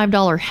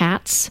 $25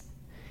 hats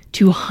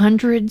to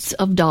hundreds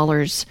of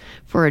dollars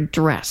for a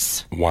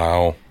dress.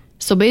 Wow.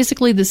 So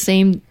basically the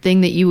same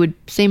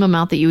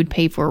amount that you would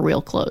pay for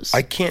real clothes.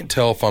 I can't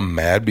tell if I'm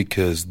mad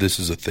because this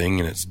is a thing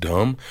and it's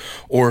dumb,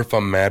 or if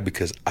I'm mad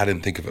because I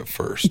didn't think of it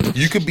first.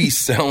 You could be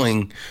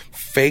selling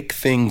fake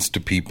things to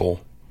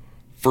people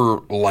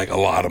for like a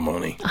lot of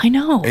money. I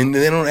know. And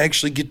they don't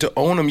actually get to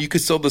own them. You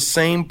could sell the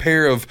same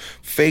pair of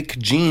fake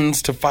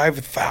jeans to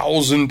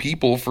 5,000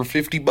 people for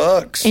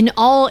 $50. And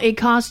all it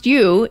cost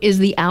you is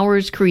the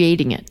hours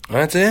creating it.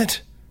 That's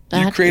it.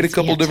 You That create a is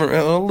couple it. different,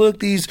 oh, look,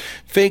 these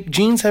fake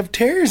jeans have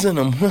tears in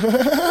them.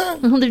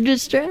 Well, they're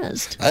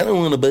distressed. I don't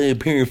want to buy a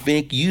pair of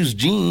fake used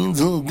jeans.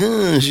 Oh,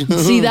 gosh.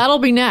 See, that'll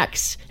be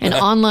next. An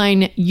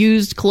online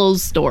used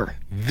clothes store.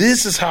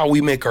 This is how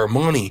we make our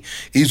money,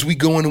 is we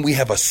go in and we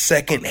have a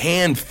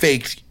second-hand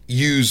fake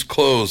used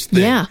clothes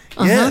thing. Yeah.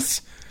 Uh-huh.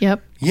 Yes.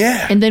 Yep.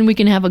 Yeah. And then we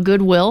can have a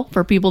Goodwill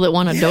for people that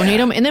want to donate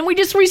them, and then we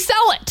just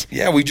resell it.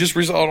 Yeah, we just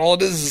resell it. All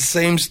it is the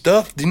same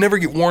stuff. They never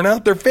get worn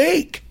out. They're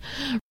fake.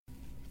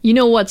 You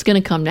know what's going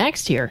to come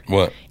next here?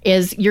 What?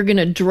 Is you're going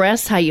to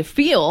dress how you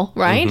feel,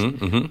 right?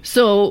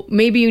 So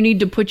maybe you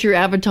need to put your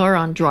avatar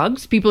on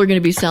drugs. People are going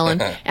to be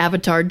selling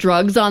avatar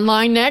drugs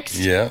online next.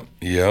 Yeah.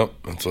 Yep.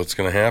 That's what's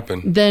going to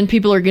happen. Then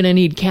people are going to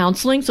need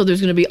counseling. So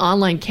there's going to be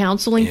online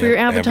counseling for your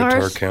avatars.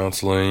 Avatar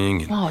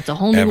counseling. Oh, it's a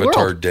whole new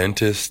Avatar world.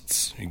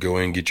 dentists. You go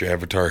in and get your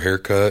avatar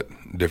haircut.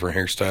 Different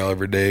hairstyle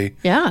every day.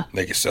 Yeah.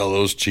 They can sell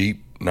those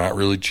cheap. Not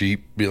really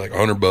cheap. Be like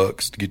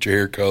 $100 to get your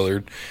hair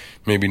colored.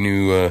 Maybe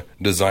new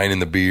design in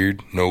the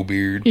beard. No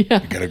beard.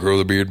 Yeah. You got to grow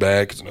the beard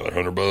back. It's another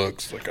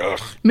 $100. Like,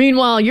 ugh.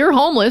 Meanwhile, you're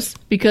homeless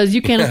because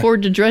you can't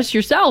afford to dress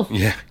yourself.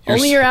 Yeah.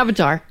 Only your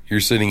avatar. You're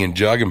sitting in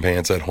jogging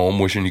pants at home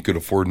wishing you could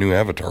afford new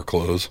avatar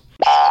clothes.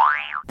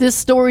 This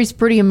story's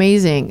pretty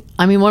amazing.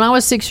 I mean, when I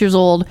was 6 years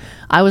old,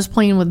 I was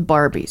playing with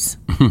Barbies.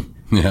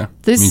 Yeah.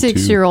 This me too.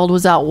 6-year-old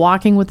was out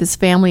walking with his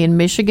family in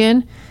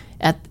Michigan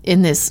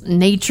in this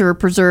nature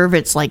preserve.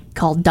 It's like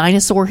called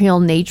Dinosaur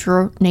Hill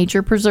Nature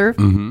Preserve.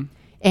 Mm-hmm.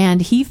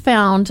 And he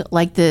found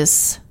like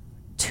this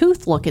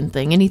tooth looking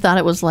thing, and he thought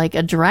it was like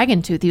a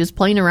dragon tooth. He was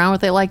playing around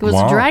with it like it was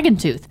a dragon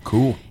tooth.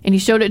 Cool. And he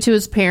showed it to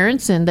his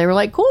parents, and they were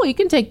like, cool, you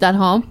can take that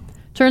home.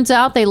 Turns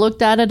out they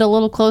looked at it a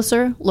little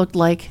closer, looked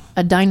like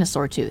a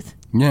dinosaur tooth.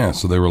 Yeah,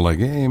 so they were like,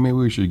 hey, maybe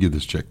we should get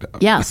this checked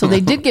out. Yeah, so they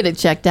did get it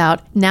checked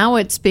out. Now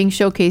it's being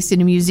showcased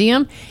in a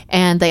museum,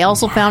 and they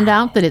also found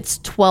out that it's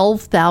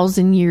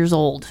 12,000 years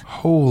old.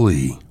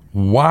 Holy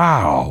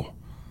wow.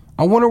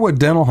 I wonder what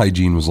dental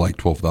hygiene was like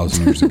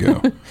 12,000 years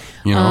ago.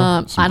 You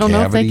know, I don't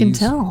know if they can cavities,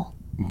 tell.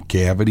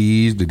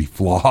 Cavities. Did he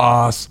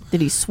floss?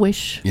 Did he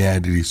swish? Yeah,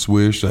 did he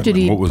swish? Did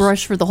he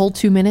brush for the whole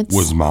 2 minutes?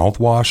 Was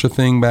mouthwash a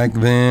thing back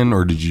then,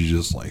 or did you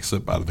just like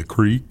sip out of the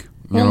creek?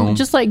 You know?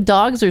 Just like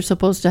dogs are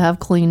supposed to have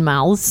clean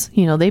mouths,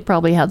 you know, they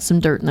probably had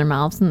some dirt in their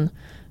mouths, and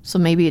so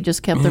maybe it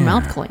just kept their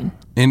mouth clean.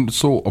 And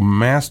so a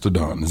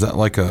mastodon, is that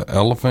like a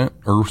elephant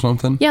or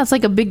something? Yeah, it's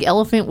like a big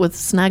elephant with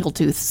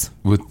snaggletooths.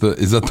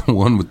 Is that the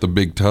one with the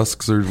big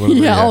tusks or whatever?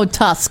 Yeah,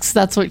 tusks.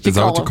 That's what you Is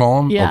that call what you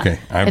call them? Yeah. Okay.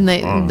 And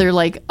they're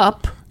like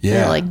up. Yeah.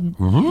 They're like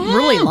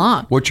really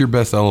long. What's your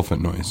best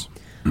elephant noise?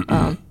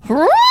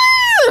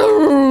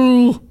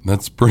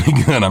 That's pretty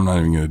good. I'm not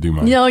even going to do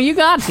mine. No, you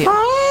got to.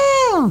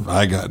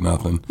 I got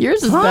nothing.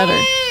 Yours is better.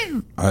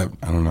 I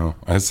don't know.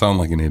 I sound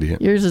like an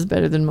idiot. Yours is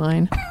better than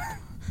mine.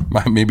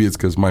 Maybe it's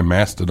because my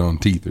mastodon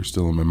teeth are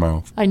still in my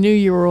mouth. I knew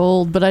you were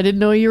old, but I didn't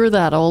know you were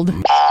that old.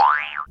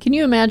 Can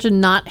you imagine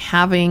not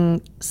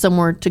having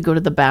somewhere to go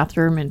to the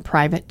bathroom in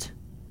private?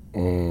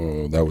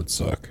 Oh, that would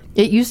suck.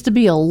 It used to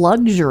be a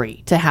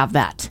luxury to have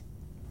that.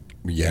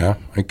 Yeah,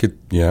 I could.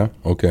 Yeah,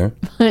 okay.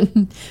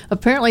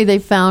 Apparently, they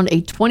found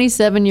a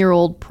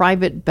 27-year-old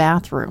private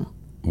bathroom.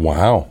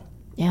 Wow.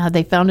 Yeah,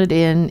 they found it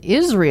in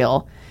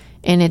Israel,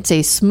 and it's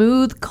a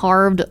smooth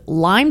carved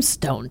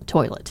limestone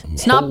toilet.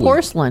 It's not Holy-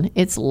 porcelain,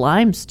 it's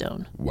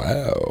limestone.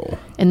 Wow.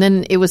 And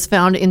then it was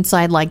found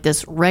inside like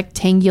this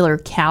rectangular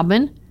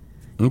cabin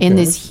in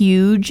this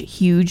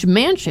huge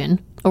mansion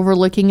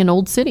overlooking an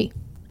old city.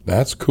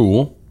 That's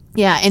cool.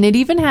 Yeah, and it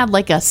even had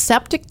like a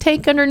septic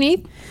tank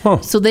underneath,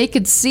 so they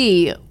could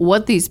see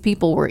what these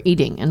people were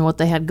eating and what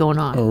they had going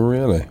on. Oh,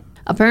 really?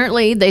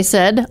 Apparently, they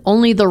said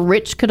only the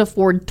rich could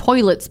afford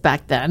toilets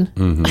back then.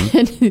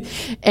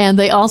 And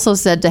they also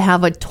said to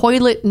have a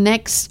toilet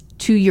next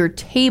to your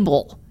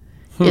table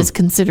is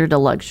considered a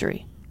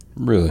luxury.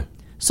 Really?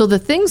 So the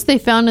things they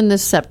found in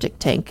this septic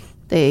tank,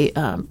 they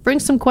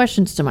bring some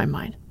questions to my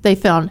mind. They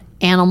found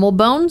animal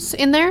bones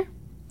in there.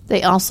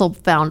 They also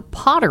found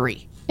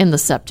pottery in the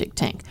septic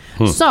tank.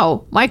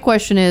 So my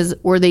question is,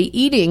 were they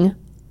eating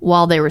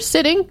while they were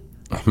sitting?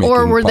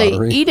 Or were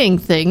pottery? they eating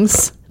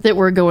things that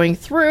were going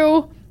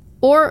through?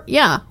 Or,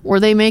 were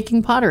they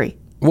making pottery?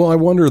 Well, I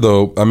wonder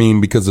though, I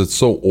mean, because it's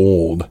so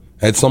old,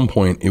 at some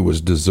point it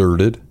was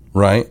deserted,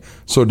 right?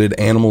 So did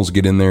animals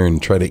get in there and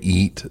try to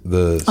eat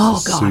the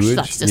Oh, gosh, sewage?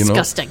 that's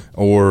disgusting.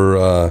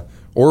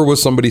 Or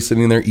was somebody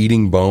sitting there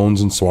eating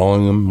bones and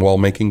swallowing them while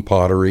making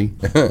pottery?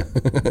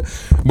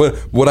 But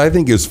what I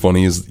think is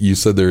funny is you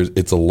said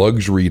it's a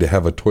luxury to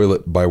have a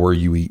toilet by where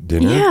you eat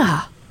dinner.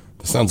 Yeah.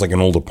 That sounds like an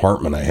old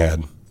apartment I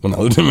had when I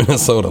lived in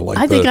Minnesota. Like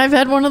I think I've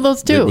had one of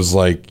those too. It was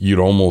like you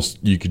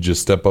could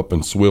just step up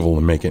and swivel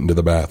and make it into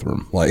the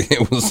bathroom. Like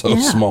it was so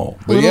small.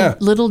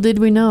 But Little did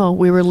we know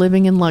we were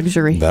living in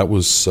luxury. that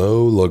was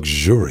so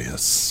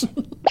luxurious.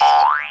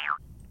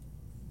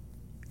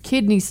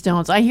 Kidney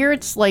stones. I hear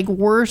it's like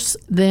worse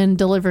than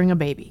delivering a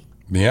baby.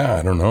 Yeah,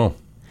 I don't know.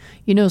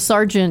 You know,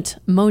 Sergeant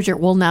Mosier,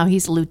 well, now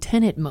he's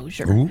Lieutenant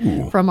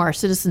Mosier from our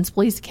Citizens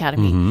Police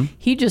Academy.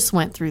 He just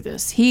went through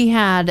this. He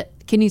had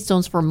kidney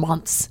stones for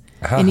months,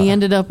 and he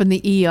ended up in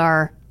the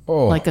ER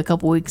like a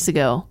couple weeks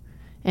ago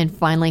and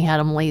finally had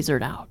them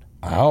lasered out.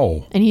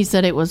 Ow. And he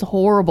said it was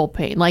horrible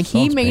pain. Like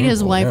he Sounds made his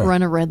painful, wife yeah.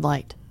 run a red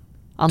light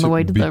on the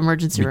way to the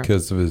emergency room.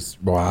 Because of his,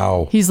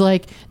 wow. He's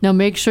like, now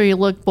make sure you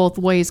look both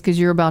ways because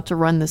you're about to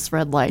run this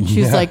red light.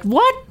 She's Yeah. like,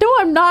 what? No,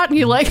 I'm not. And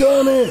you're like,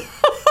 Done it.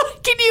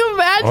 can you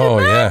imagine Oh,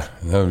 that?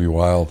 yeah. That would be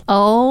wild.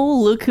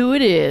 Oh, look who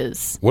it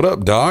is. What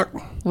up, Doc?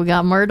 We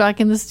got Murdoch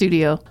in the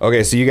studio.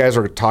 Okay, so you guys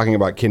were talking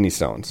about kidney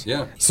stones.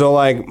 Yeah. So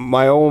like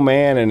my old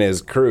man and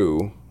his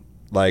crew,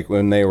 like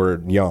when they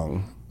were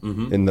young,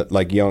 in the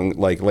like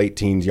late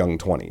teens, young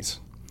 20s,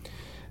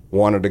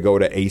 wanted to go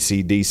to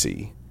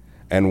AC/DC,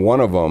 and one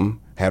of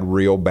them had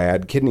real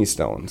bad kidney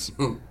stones,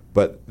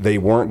 but they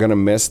weren't going to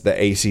miss the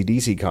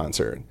AC/DC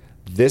concert.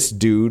 This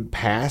dude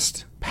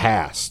passed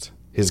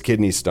his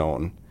kidney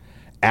stone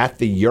at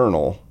the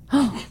urinal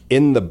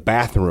in the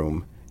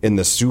bathroom in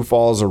the Sioux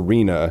Falls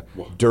Arena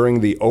during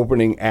the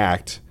opening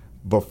act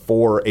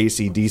before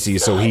AC/DC,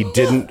 so he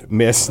didn't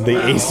miss the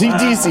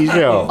AC/DC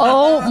show.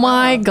 Oh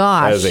my That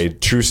gosh. is a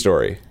true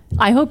story.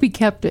 I hope he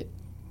kept it.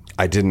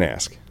 I didn't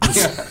ask.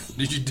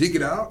 Did you dig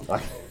it out?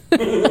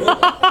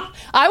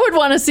 I would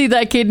want to see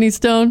that kidney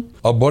stone.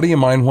 A buddy of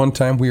mine, one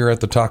time we were at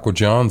the Taco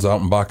John's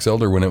out in Box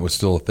Elder when it was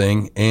still a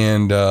thing,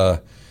 and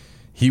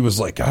he was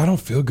like, I don't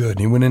feel good. And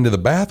he went into the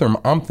bathroom.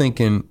 I'm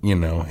thinking,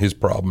 his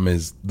problem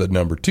is the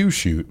number 2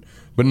 shoot.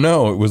 But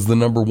no, it was the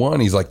number 1.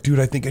 He's like, dude,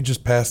 I think I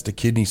just passed a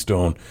kidney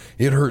stone.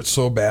 It hurt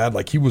so bad.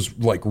 Like he was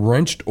like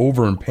wrenched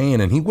over in pain,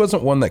 and he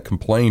wasn't one that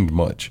complained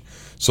much.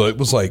 So it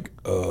was like,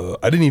 I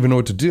didn't even know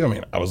what to do. I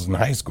mean, I was in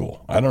high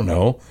school. I don't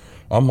know.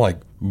 I'm like,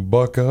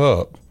 buck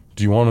up.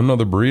 Do you want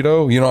another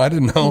burrito? I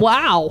didn't know.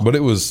 Wow. But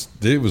it was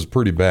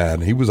pretty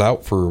bad. He was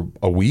out for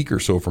a week or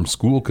so from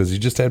school because he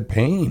just had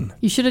pain.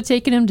 You should have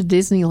taken him to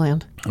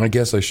Disneyland. I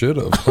guess I should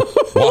have.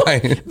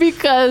 Why?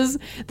 Because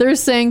they're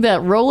saying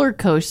that roller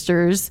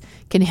coasters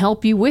can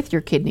help you with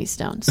your kidney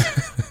stones.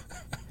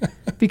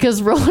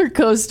 Because roller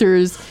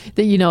coasters,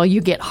 that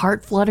you get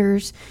heart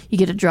flutters, you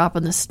get a drop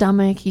in the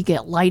stomach, you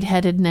get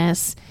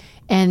lightheadedness,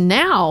 and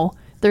now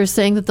they're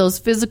saying that those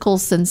physical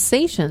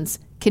sensations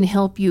can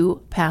help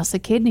you pass a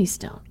kidney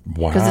stone.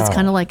 Because it's Wow.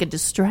 kind of like a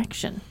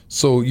distraction.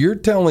 So you're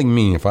telling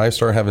me if I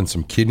start having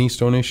some kidney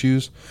stone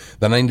issues,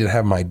 then I need to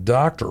have my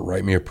doctor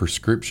write me a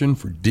prescription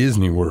for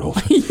Disney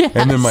World. Yes.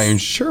 And then my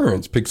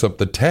insurance picks up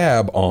the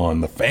tab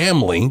on the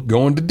family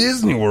going to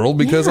Disney World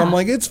because I'm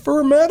like, it's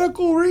for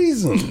medical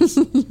reasons.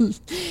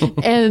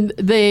 And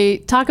they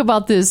talk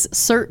about this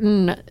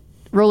certain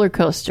roller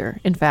coaster.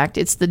 In fact,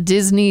 it's the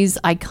Disney's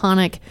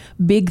iconic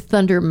Big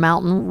Thunder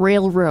Mountain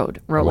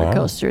Railroad roller Wow.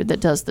 coaster that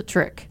does the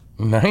trick.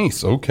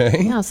 Nice.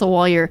 Okay. Yeah, so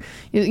while you're,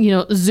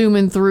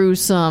 zooming through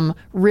some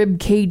rib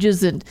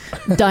cages and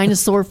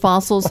dinosaur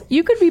fossils,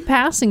 you could be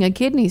passing a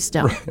kidney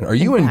stone. Are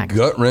you in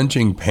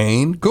gut-wrenching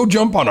pain? Go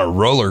jump on a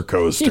roller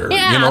coaster.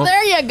 Yeah,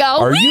 there you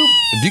go.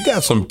 Do you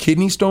got some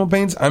kidney stone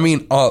pains? I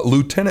mean,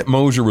 Lieutenant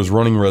Mosier was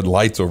running red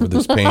lights over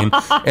this pain,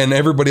 and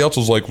everybody else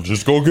was like, well,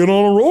 just go get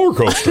on a roller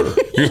coaster.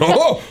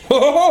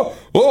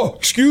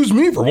 Excuse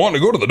me for wanting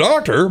to go to the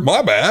doctor.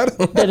 My bad.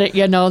 Did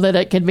you know that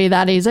it could be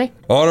that easy?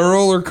 On a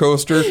roller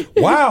coaster.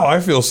 Wow, I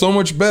feel so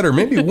much better.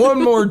 Maybe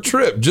one more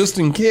trip just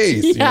in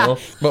case. Yeah.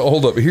 But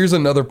hold up. Here's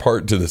another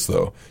part to this,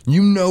 though.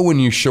 When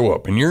you show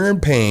up and you're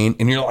in pain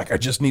and you're like, I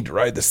just need to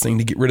ride this thing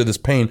to get rid of this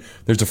pain.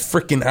 There's a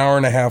freaking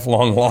hour-and-a-half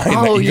long line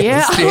that you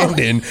got to stand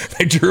in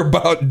that you're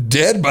about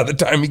dead by the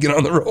time you get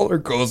on the roller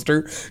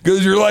coaster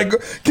because you're like,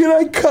 can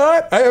I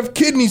cut? I have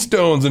kidney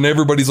stones. And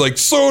everybody's like,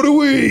 so do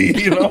we.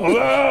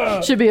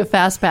 Should be a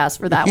fast pass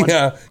for that one.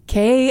 Yeah.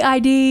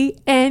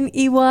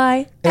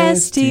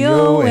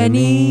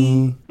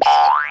 KIDNEYSTONE.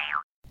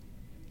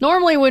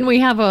 Normally when we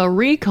have a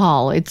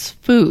recall, it's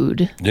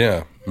food.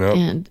 Yeah. Yep.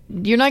 And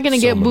you're not going to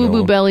get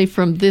boo-boo belly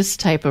from this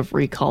type of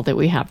recall that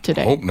we have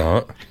today. Hope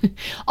not.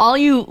 All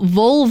you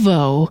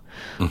Volvo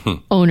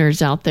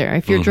owners out there,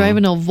 if you're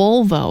driving a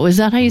Volvo, is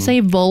that how you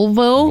say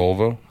Volvo?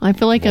 Volvo? I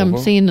feel like I'm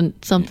saying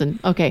something.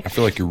 Okay. I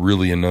feel like you're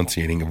really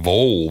enunciating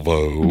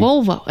Volvo.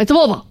 Volvo. It's a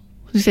Volvo.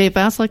 You say it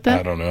fast like that?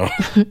 I don't know.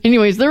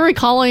 Anyways, they're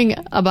recalling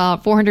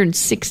about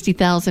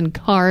 460,000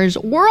 cars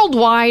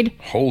worldwide.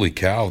 Holy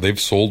cow. They've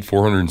sold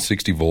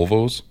 460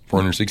 Volvos?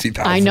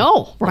 460,000? I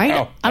know, right?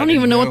 Wow. I don't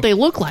even know what they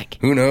look like.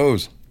 Who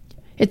knows?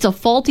 It's a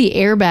faulty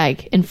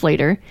airbag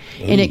inflator,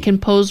 and it can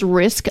pose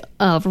risk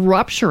of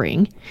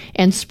rupturing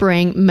and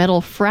spraying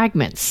metal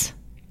fragments.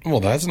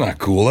 Well, that's not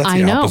cool. That's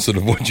the opposite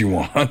of what you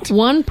want.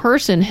 One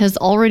person has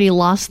already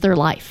lost their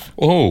life.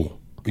 Oh,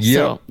 yeah.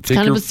 So it's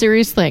kind of a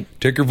serious thing.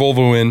 Take your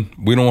Volvo in.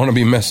 We don't want to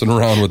be messing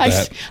around with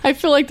that. I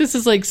feel like this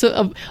is like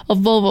a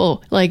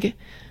Volvo. Like,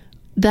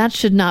 that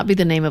should not be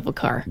the name of a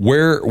car.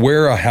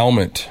 Wear a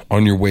helmet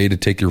on your way to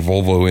take your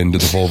Volvo into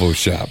the Volvo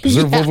shop. Is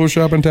there a Volvo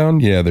shop in town?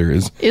 Yeah, there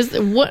is.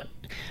 What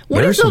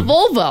is a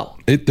Volvo?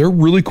 They're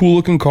really cool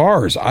looking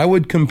cars. I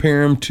would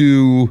compare them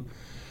to,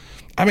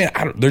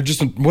 they're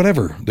just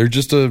whatever. They're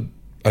just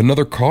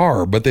another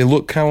car, but they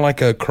look kind of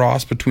like a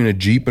cross between a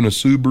Jeep and a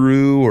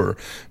Subaru, or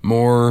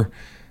more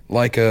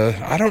like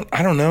I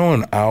don't know,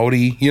 an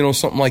Audi,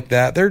 something like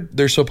that.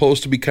 They're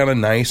supposed to be kind of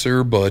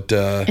nicer, but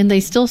and they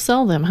still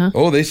sell them, huh?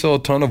 Oh, they sell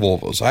a ton of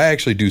Volvos. I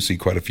actually do see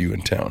quite a few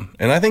in town,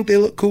 and I think they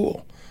look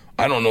cool.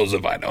 I don't know as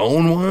if I'd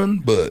own one,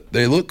 but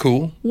they look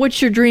cool.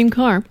 What's your dream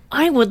car?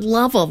 I would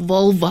love a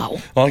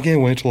Volvo. I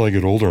can't wait till I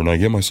get older and I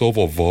get myself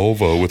a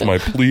Volvo with my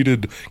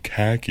pleated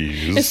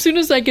khakis. As soon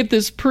as I get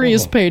this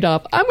Prius paid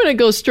off, I'm going to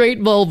go straight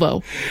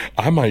Volvo.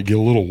 I might get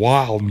a little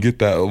wild and get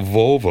that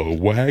Volvo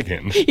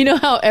wagon. You know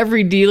how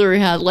every dealer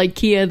has, like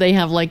Kia, they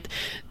have like,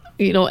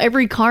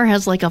 every car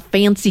has like a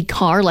fancy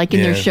car, like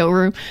in their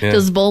showroom. Yeah.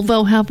 Does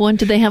Volvo have one?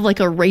 Do they have like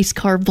a race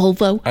car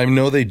Volvo? I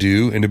know they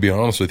do. And to be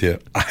honest with you,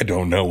 I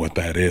don't know what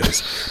that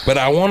is. But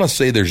I want to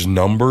say there's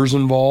numbers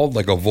involved,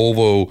 like a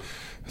Volvo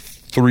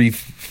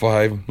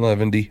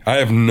 3570. I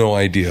have no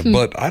idea.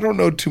 But I don't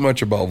know too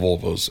much about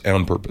Volvos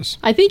on purpose.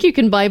 I think you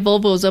can buy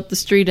Volvos up the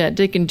street at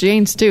Dick and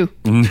Jane's too.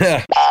 What's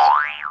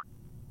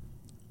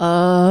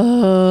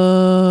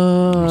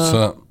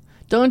up?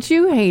 Don't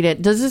you hate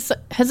it? Has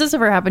this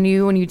ever happened to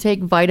you when you take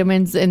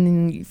vitamins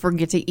and you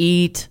forget to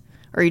eat,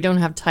 or you don't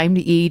have time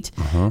to eat,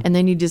 and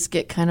then you just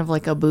get kind of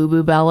like a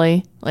boo-boo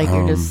belly, like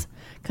you're just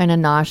kind of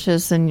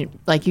nauseous, and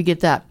like you get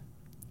that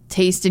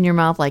taste in your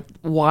mouth, like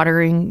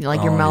watering,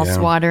 like your mouth's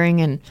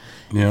watering, and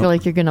you feel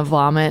like you're gonna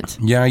vomit.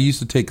 Yeah, I used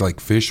to take like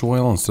fish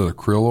oil instead of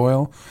krill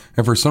oil,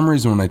 and for some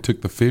reason when I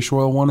took the fish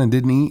oil one and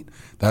didn't eat,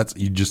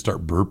 you just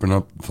start burping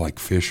up like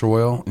fish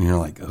oil, and you're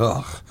like,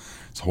 ugh,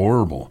 it's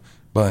horrible.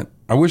 But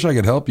I wish I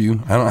could help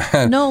you.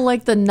 No,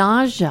 like the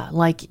nausea.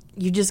 Like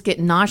you just get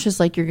nauseous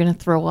like you're going to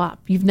throw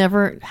up. You've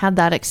never had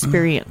that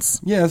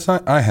experience. Yes,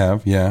 I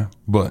have, yeah.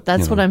 But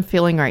that's what I'm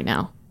feeling right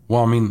now.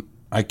 Well,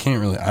 I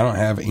don't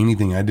have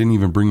anything. I didn't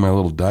even bring my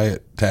little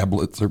diet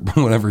tablets or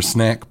whatever,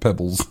 snack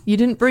pebbles. You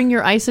didn't bring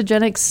your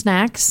isogenic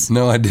snacks?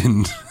 No, I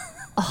didn't.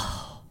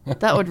 Oh,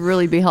 that would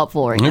really be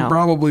helpful right now. It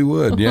probably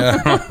would, yeah.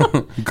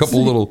 A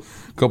couple little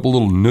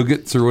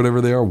nuggets or whatever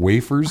they are,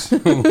 wafers.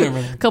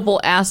 A couple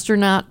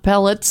astronaut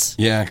pellets.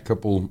 Yeah, a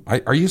couple.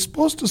 Are you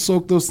supposed to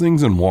soak those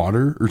things in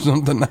water or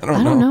something? I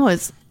don't know.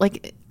 It's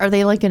like, are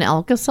they like an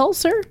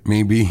Alka-Seltzer?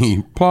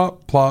 Maybe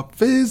plop, plop,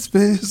 fizz,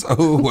 fizz.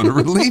 Oh, what a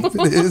relief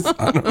it is.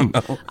 I don't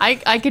know.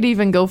 I could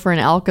even go for an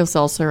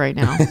Alka-Seltzer right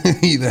now.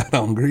 You that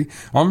hungry?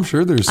 I'm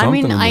sure there's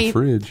something in the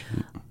fridge.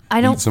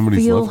 I don't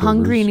somebody's feel leftovers.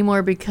 hungry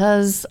anymore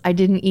because I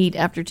didn't eat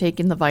after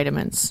taking the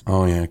vitamins.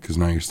 Oh, yeah, because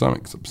now your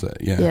stomach's upset.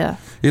 Yeah. Yeah.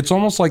 It's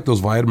almost like those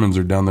vitamins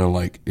are down there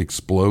like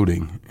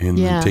exploding and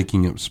Yeah.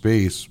 taking up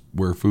space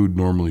where food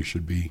normally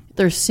should be.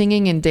 They're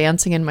singing and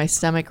dancing in my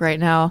stomach right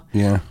now.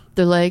 Yeah.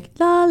 They're like,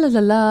 la, la, la,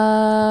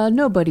 la,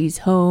 nobody's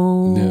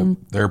home. Yeah.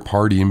 They're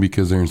partying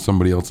because they're in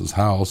somebody else's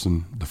house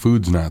and the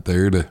food's not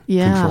there to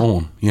Yeah. control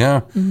them.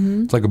 Yeah.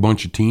 It's like a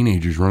bunch of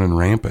teenagers running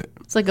rampant.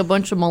 It's like a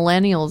bunch of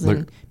millennials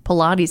in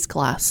Pilates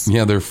class.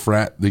 Yeah,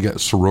 they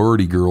got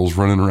sorority girls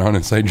running around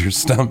inside your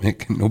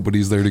stomach and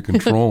nobody's there to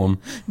control them.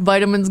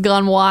 Vitamins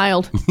gone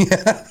wild.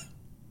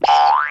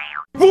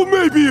 Well,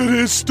 maybe it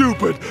is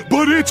stupid,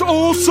 but it's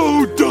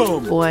also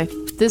dumb. Boy,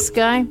 this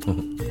guy,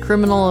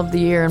 criminal of the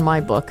year in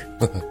my book.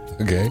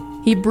 Okay.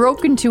 He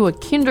broke into a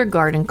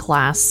kindergarten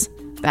class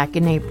back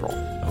in April.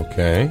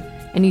 Okay.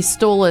 And he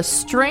stole a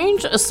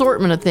strange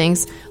assortment of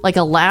things like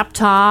a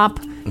laptop,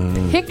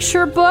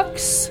 picture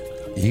books,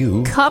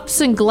 Ew. cups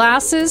and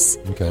glasses,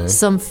 Okay.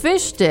 some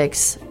fish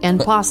sticks, and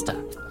pasta.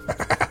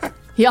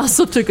 He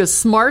also took a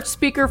smart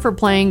speaker for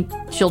playing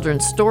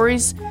children's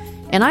stories,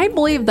 and I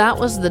believe that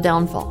was the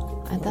downfall.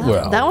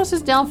 That was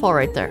his downfall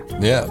right there.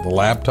 Yeah, the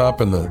laptop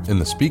and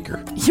the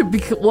speaker.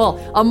 Well,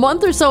 a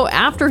month or so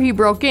after he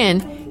broke in,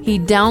 he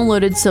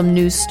downloaded some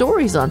news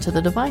stories onto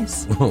the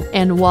device.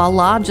 And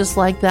voila, just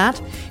like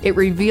that, it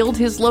revealed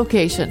his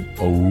location.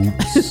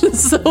 Oops.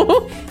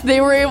 So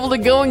they were able to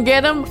go and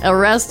get him,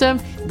 arrest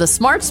him. The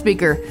smart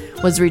speaker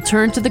was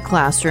returned to the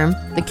classroom.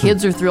 The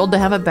kids are thrilled to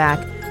have it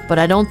back, but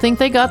I don't think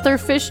they got their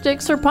fish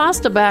sticks or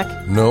pasta back.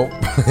 Nope.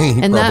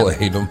 He And probably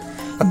ate them.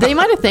 They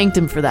might have thanked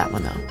him for that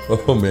one, though.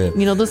 Oh, man.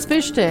 You know, those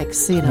fish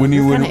sticks, they're When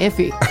kind of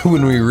iffy.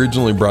 When we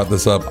originally brought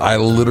this up, I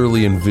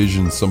literally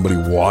envisioned somebody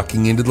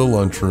walking into the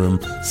lunchroom,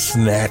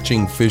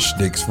 snatching fish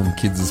sticks from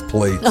kids'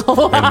 plates and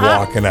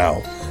walking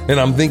out. And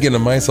I'm thinking to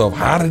myself,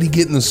 how did he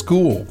get in the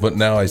school? But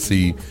now I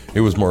see it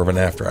was more of an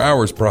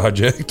after-hours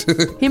project.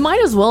 He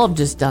might as well have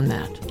just done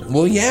that.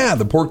 Well, yeah,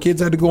 the poor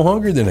kids had to go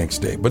hungry the next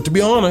day. But to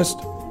be honest,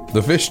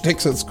 the fish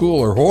sticks at school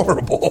are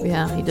horrible.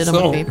 Yeah, he did them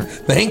a favor.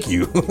 Thank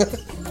you.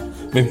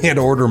 Maybe he had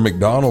to order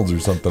McDonald's or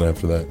something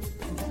after that.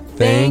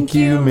 Thank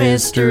you,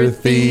 Mr.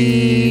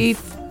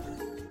 Thief.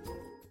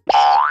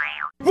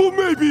 Well,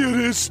 maybe it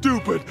is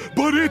stupid,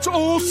 but it's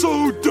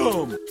also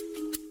dumb.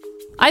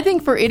 I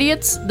think for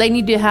idiots, they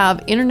need to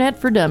have Internet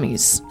for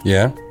Dummies.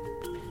 Yeah?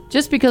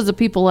 Just because of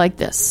people like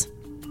this.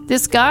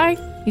 This guy,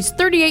 he's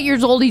 38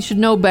 years old, he should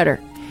know better.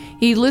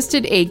 He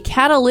listed a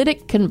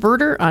catalytic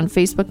converter on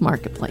Facebook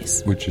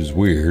Marketplace. Which is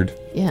weird,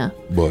 Yeah,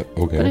 but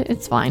okay. but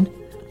it's fine.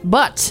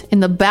 But in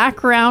the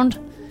background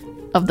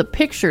of the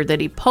picture that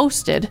he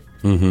posted,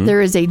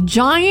 there is a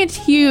giant,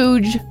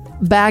 huge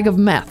bag of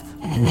meth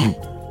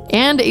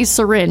and a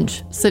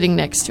syringe sitting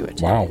next to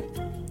it. Wow.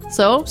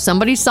 So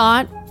somebody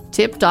saw it,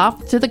 tipped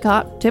off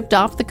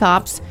the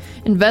cops.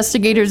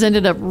 Investigators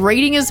ended up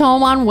raiding his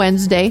home on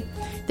Wednesday.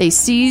 They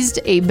seized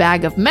a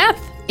bag of meth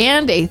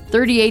and a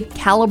 .38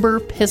 caliber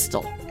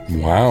pistol.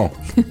 Wow.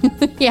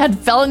 He had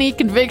felony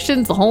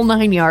convictions, the whole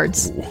 9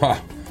 yards.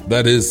 Wow.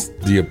 That is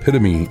the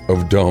epitome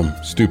of dumb,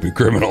 stupid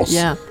criminals.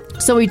 Yeah.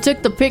 So he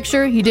took the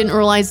picture. He didn't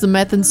realize the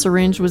meth and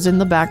syringe was in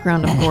the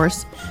background, of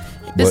course.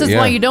 This But is yeah.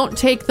 why you don't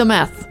take the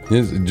meth.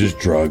 It's just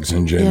drugs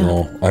in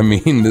general. I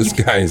mean, this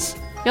guy's...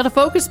 You got to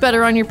focus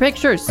better on your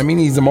pictures. I mean,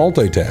 he's a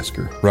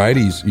multitasker, right?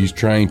 He's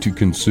trying to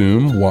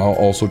consume while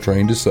also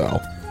trying to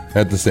sell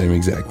at the same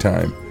exact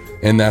time.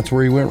 And that's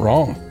where he went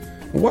wrong.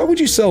 Why would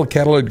you sell a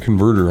catalytic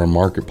converter on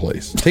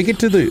Marketplace? Take it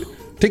to the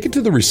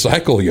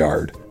recycle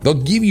yard. They'll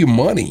give you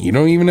money. You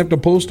don't even have to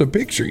post a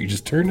picture. You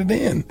just turn it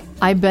in.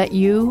 I bet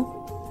you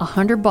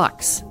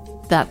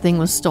 $100 that thing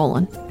was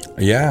stolen.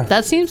 Yeah.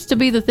 That seems to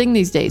be the thing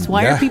these days.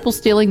 Why Yeah. are people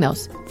stealing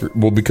those?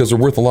 Well, because they're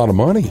worth a lot of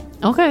money.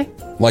 Okay.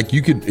 Like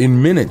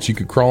in minutes, you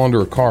could crawl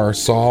under a car,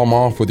 saw them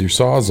off with your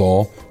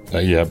Sawzall.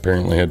 You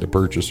apparently had to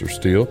purchase or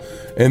steal.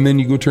 And then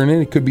you go turn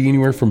in. It could be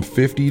anywhere from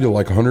 50 to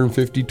like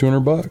 150,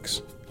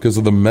 $200 because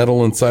of the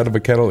metal inside of a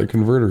catalytic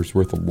converter is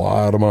worth a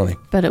lot of money.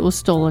 Bet it was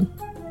stolen.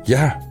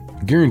 Yeah,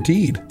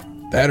 guaranteed.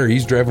 That or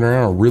he's driving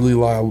around a really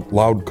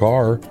loud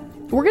car.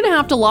 We're going to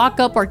have to lock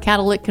up our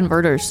catalytic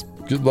converters.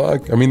 Good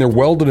luck. I mean, they're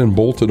welded and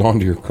bolted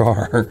onto your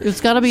car.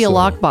 It's got to be a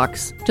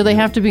lockbox. Do they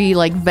have to be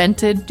like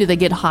vented? Do they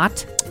get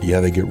hot? Yeah,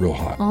 they get real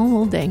hot. Oh,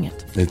 well, dang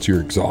it. It's your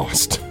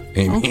exhaust,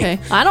 Amy. Okay.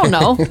 I don't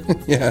know.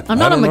 Yeah, I'm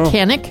not I a don't know.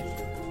 mechanic.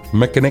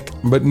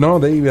 But no,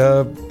 they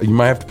you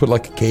might have to put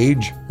like a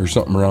cage or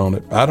something around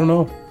it. I don't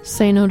know.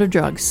 Say no to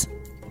drugs.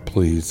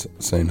 Please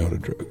say no to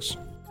drugs.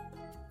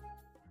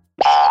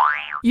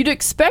 You'd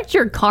expect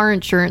your car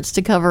insurance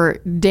to cover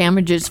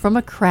damages from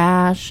a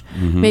crash,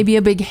 maybe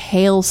a big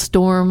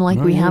hailstorm like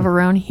we have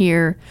around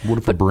here, What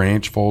if a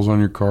branch falls on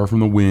your car from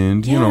the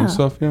wind? You know, Yeah.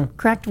 stuff, yeah.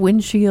 cracked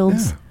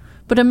windshields. Yeah.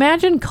 But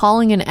imagine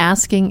calling and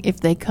asking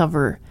if they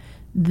cover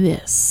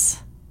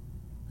this.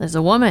 There's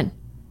a woman.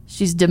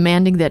 She's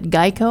demanding that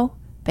Geico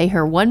pay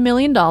her $1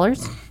 million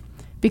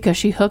because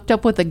she hooked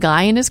up with a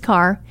guy in his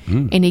car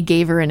and he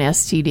gave her an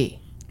STD.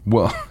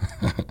 Well,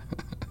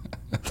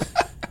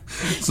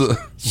 So,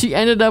 She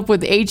ended up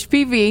with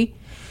HPV,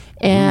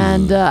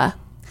 and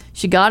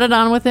she got it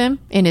on with him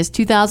in his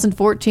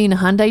 2014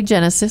 Hyundai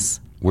Genesis.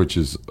 which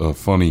is a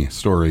funny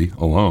story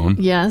alone.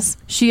 Yes.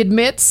 She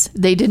admits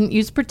they didn't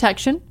use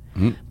protection,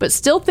 but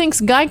still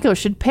thinks Geico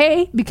should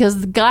pay because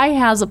the guy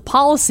has a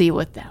policy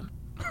with them.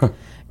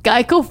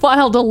 Geico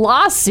filed a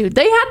lawsuit.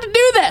 They had to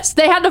do this.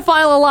 They had to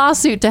file a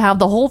lawsuit to have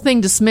the whole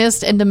thing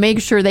dismissed and to make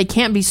sure they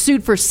can't be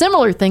sued for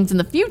similar things in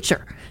the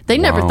future. They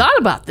never thought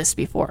about this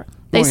before.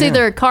 They say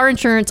their car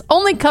insurance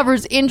only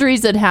covers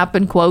injuries that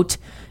happen, quote,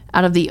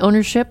 out of the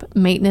ownership,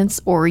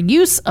 maintenance, or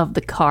use of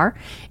the car,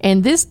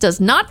 and this does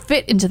not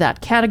fit into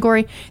that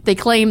category. They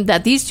claim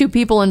that these two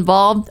people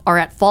involved are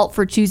at fault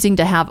for choosing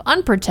to have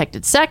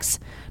unprotected sex,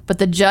 but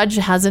the judge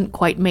hasn't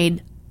quite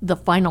made the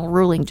final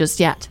ruling just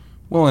yet.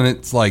 Well, and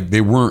it's like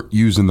they weren't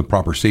using the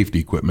proper safety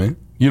equipment.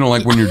 You know,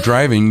 like when you're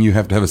driving, you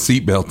have to have a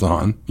seatbelt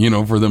on, you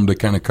know, for them to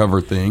kind of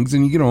cover things.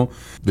 And, you know,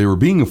 they were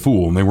being a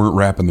fool and they weren't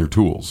wrapping their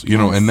tools, you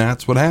know, and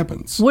that's what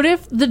happens. What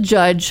if the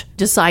judge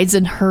decides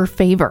in her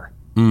favor?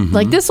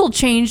 Like, this will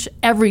change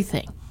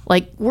everything.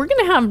 Like, we're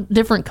going to have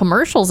different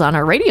commercials on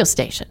our radio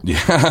station.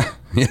 Yeah,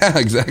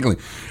 exactly.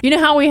 You know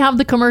how we have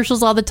the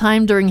commercials all the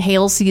time during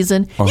hail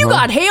season? You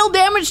got hail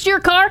damage to your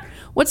car?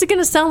 What's it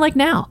going to sound like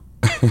now?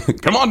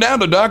 Come on down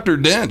to Dr.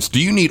 Dent's.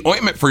 Do you need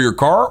ointment for your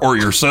car or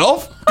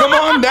yourself? Come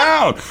on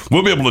down.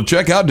 We'll be able to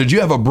check out, did you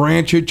have a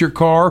branch hit your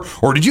car?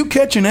 Or did you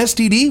catch an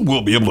STD?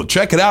 We'll be able to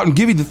check it out and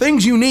give you the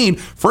things you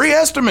need. Free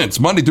estimates,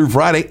 Monday through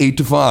Friday, 8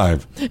 to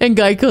 5. And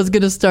Geico's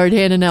going to start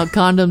handing out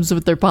condoms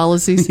with their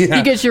policies. Yeah.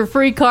 You get your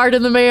free card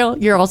in the mail,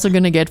 you're also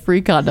going to get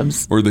free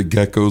condoms. Or the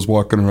gecko's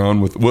walking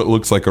around with what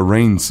looks like a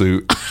rain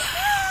suit.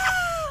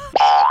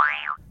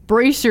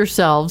 Brace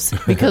yourselves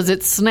because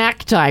it's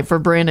snack time for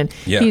Brandon.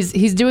 Yeah.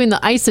 He's doing the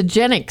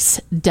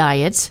isogenics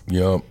diet.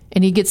 Yep.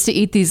 And he gets to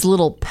eat these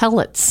little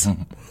pellets.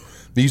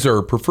 These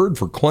are preferred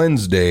for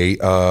cleanse day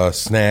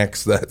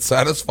snacks that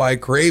satisfy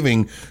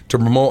craving to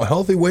promote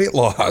healthy weight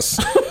loss.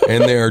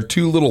 And they are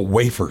 2 little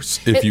wafers,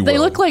 if you will. They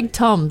look like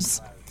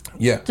Tums,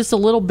 Yeah. just a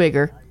little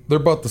bigger. They're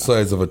about the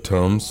size of a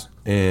Tums,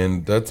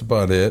 and that's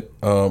about it.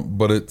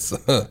 But it's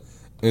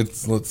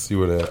let's see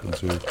what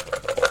happens here.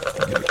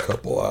 Get a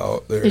couple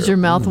out there. Is your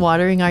mouth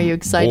watering? Are you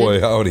excited? Boy,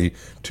 howdy.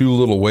 2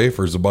 little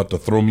wafers about to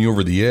throw me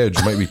over the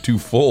edge. Might be too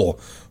full.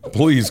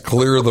 Please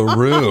clear the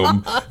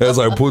room as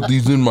I put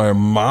these in my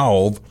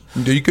mouth.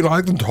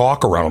 I can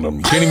talk around them.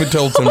 You can't even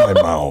tell it's in my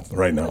mouth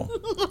right now.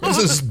 This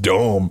is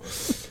dumb.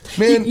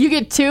 Man, You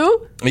get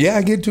 2? yeah,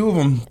 I get 2 of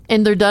them.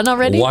 And they're done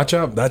already? Watch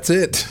out. That's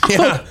it.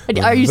 Yeah.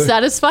 Are you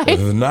satisfied?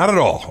 Not at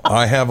all.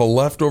 I have a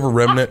leftover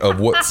remnant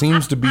of what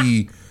seems to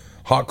be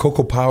hot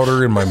cocoa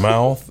powder in my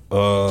mouth.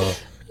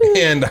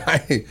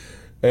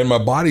 And my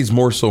body's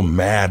more so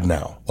mad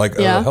now. Like,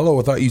 hello,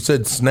 I thought you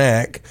said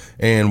snack,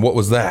 and what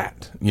was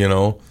that? You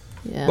know?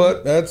 Yeah.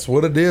 But that's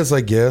what it is,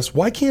 I guess.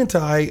 Why can't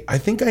I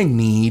think I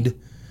need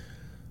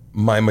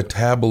my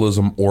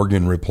metabolism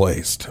organ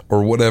replaced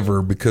or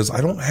whatever because I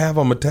don't have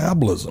a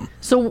metabolism.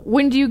 So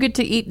when do you get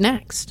to eat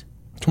next?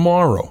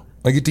 Tomorrow.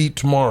 I get to eat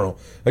tomorrow.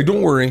 Like,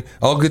 don't worry.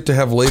 I'll get to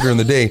have later in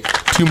the day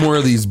 2 more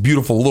of these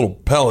beautiful little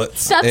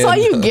pellets. That's all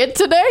you get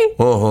today?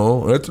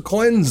 It's a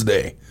cleanse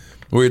day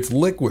where it's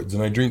liquids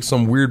and I drink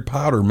some weird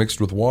powder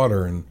mixed with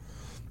water and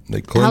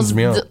they cleanse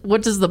me out.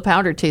 What does the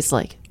powder taste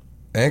like?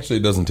 Actually,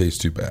 it doesn't taste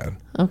too bad.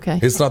 Okay.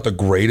 It's not the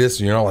greatest.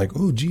 You're not like,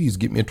 oh, geez,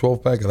 get me a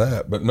 12-pack of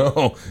that. But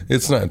no,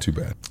 it's not too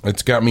bad.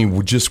 It's got me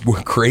just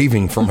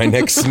craving for my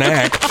next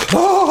snack.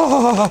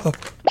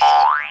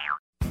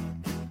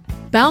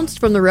 Bounced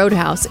from the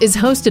Roadhouse is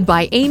hosted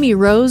by Amy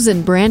Rose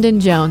and Brandon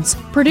Jones.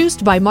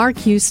 Produced by Mark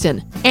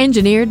Houston.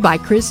 Engineered by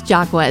Chris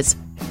Jacquez.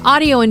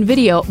 Audio and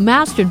video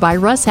mastered by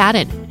Russ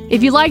Haddon.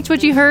 If you liked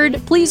what you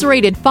heard, please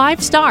rate it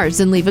 5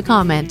 stars and leave a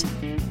comment.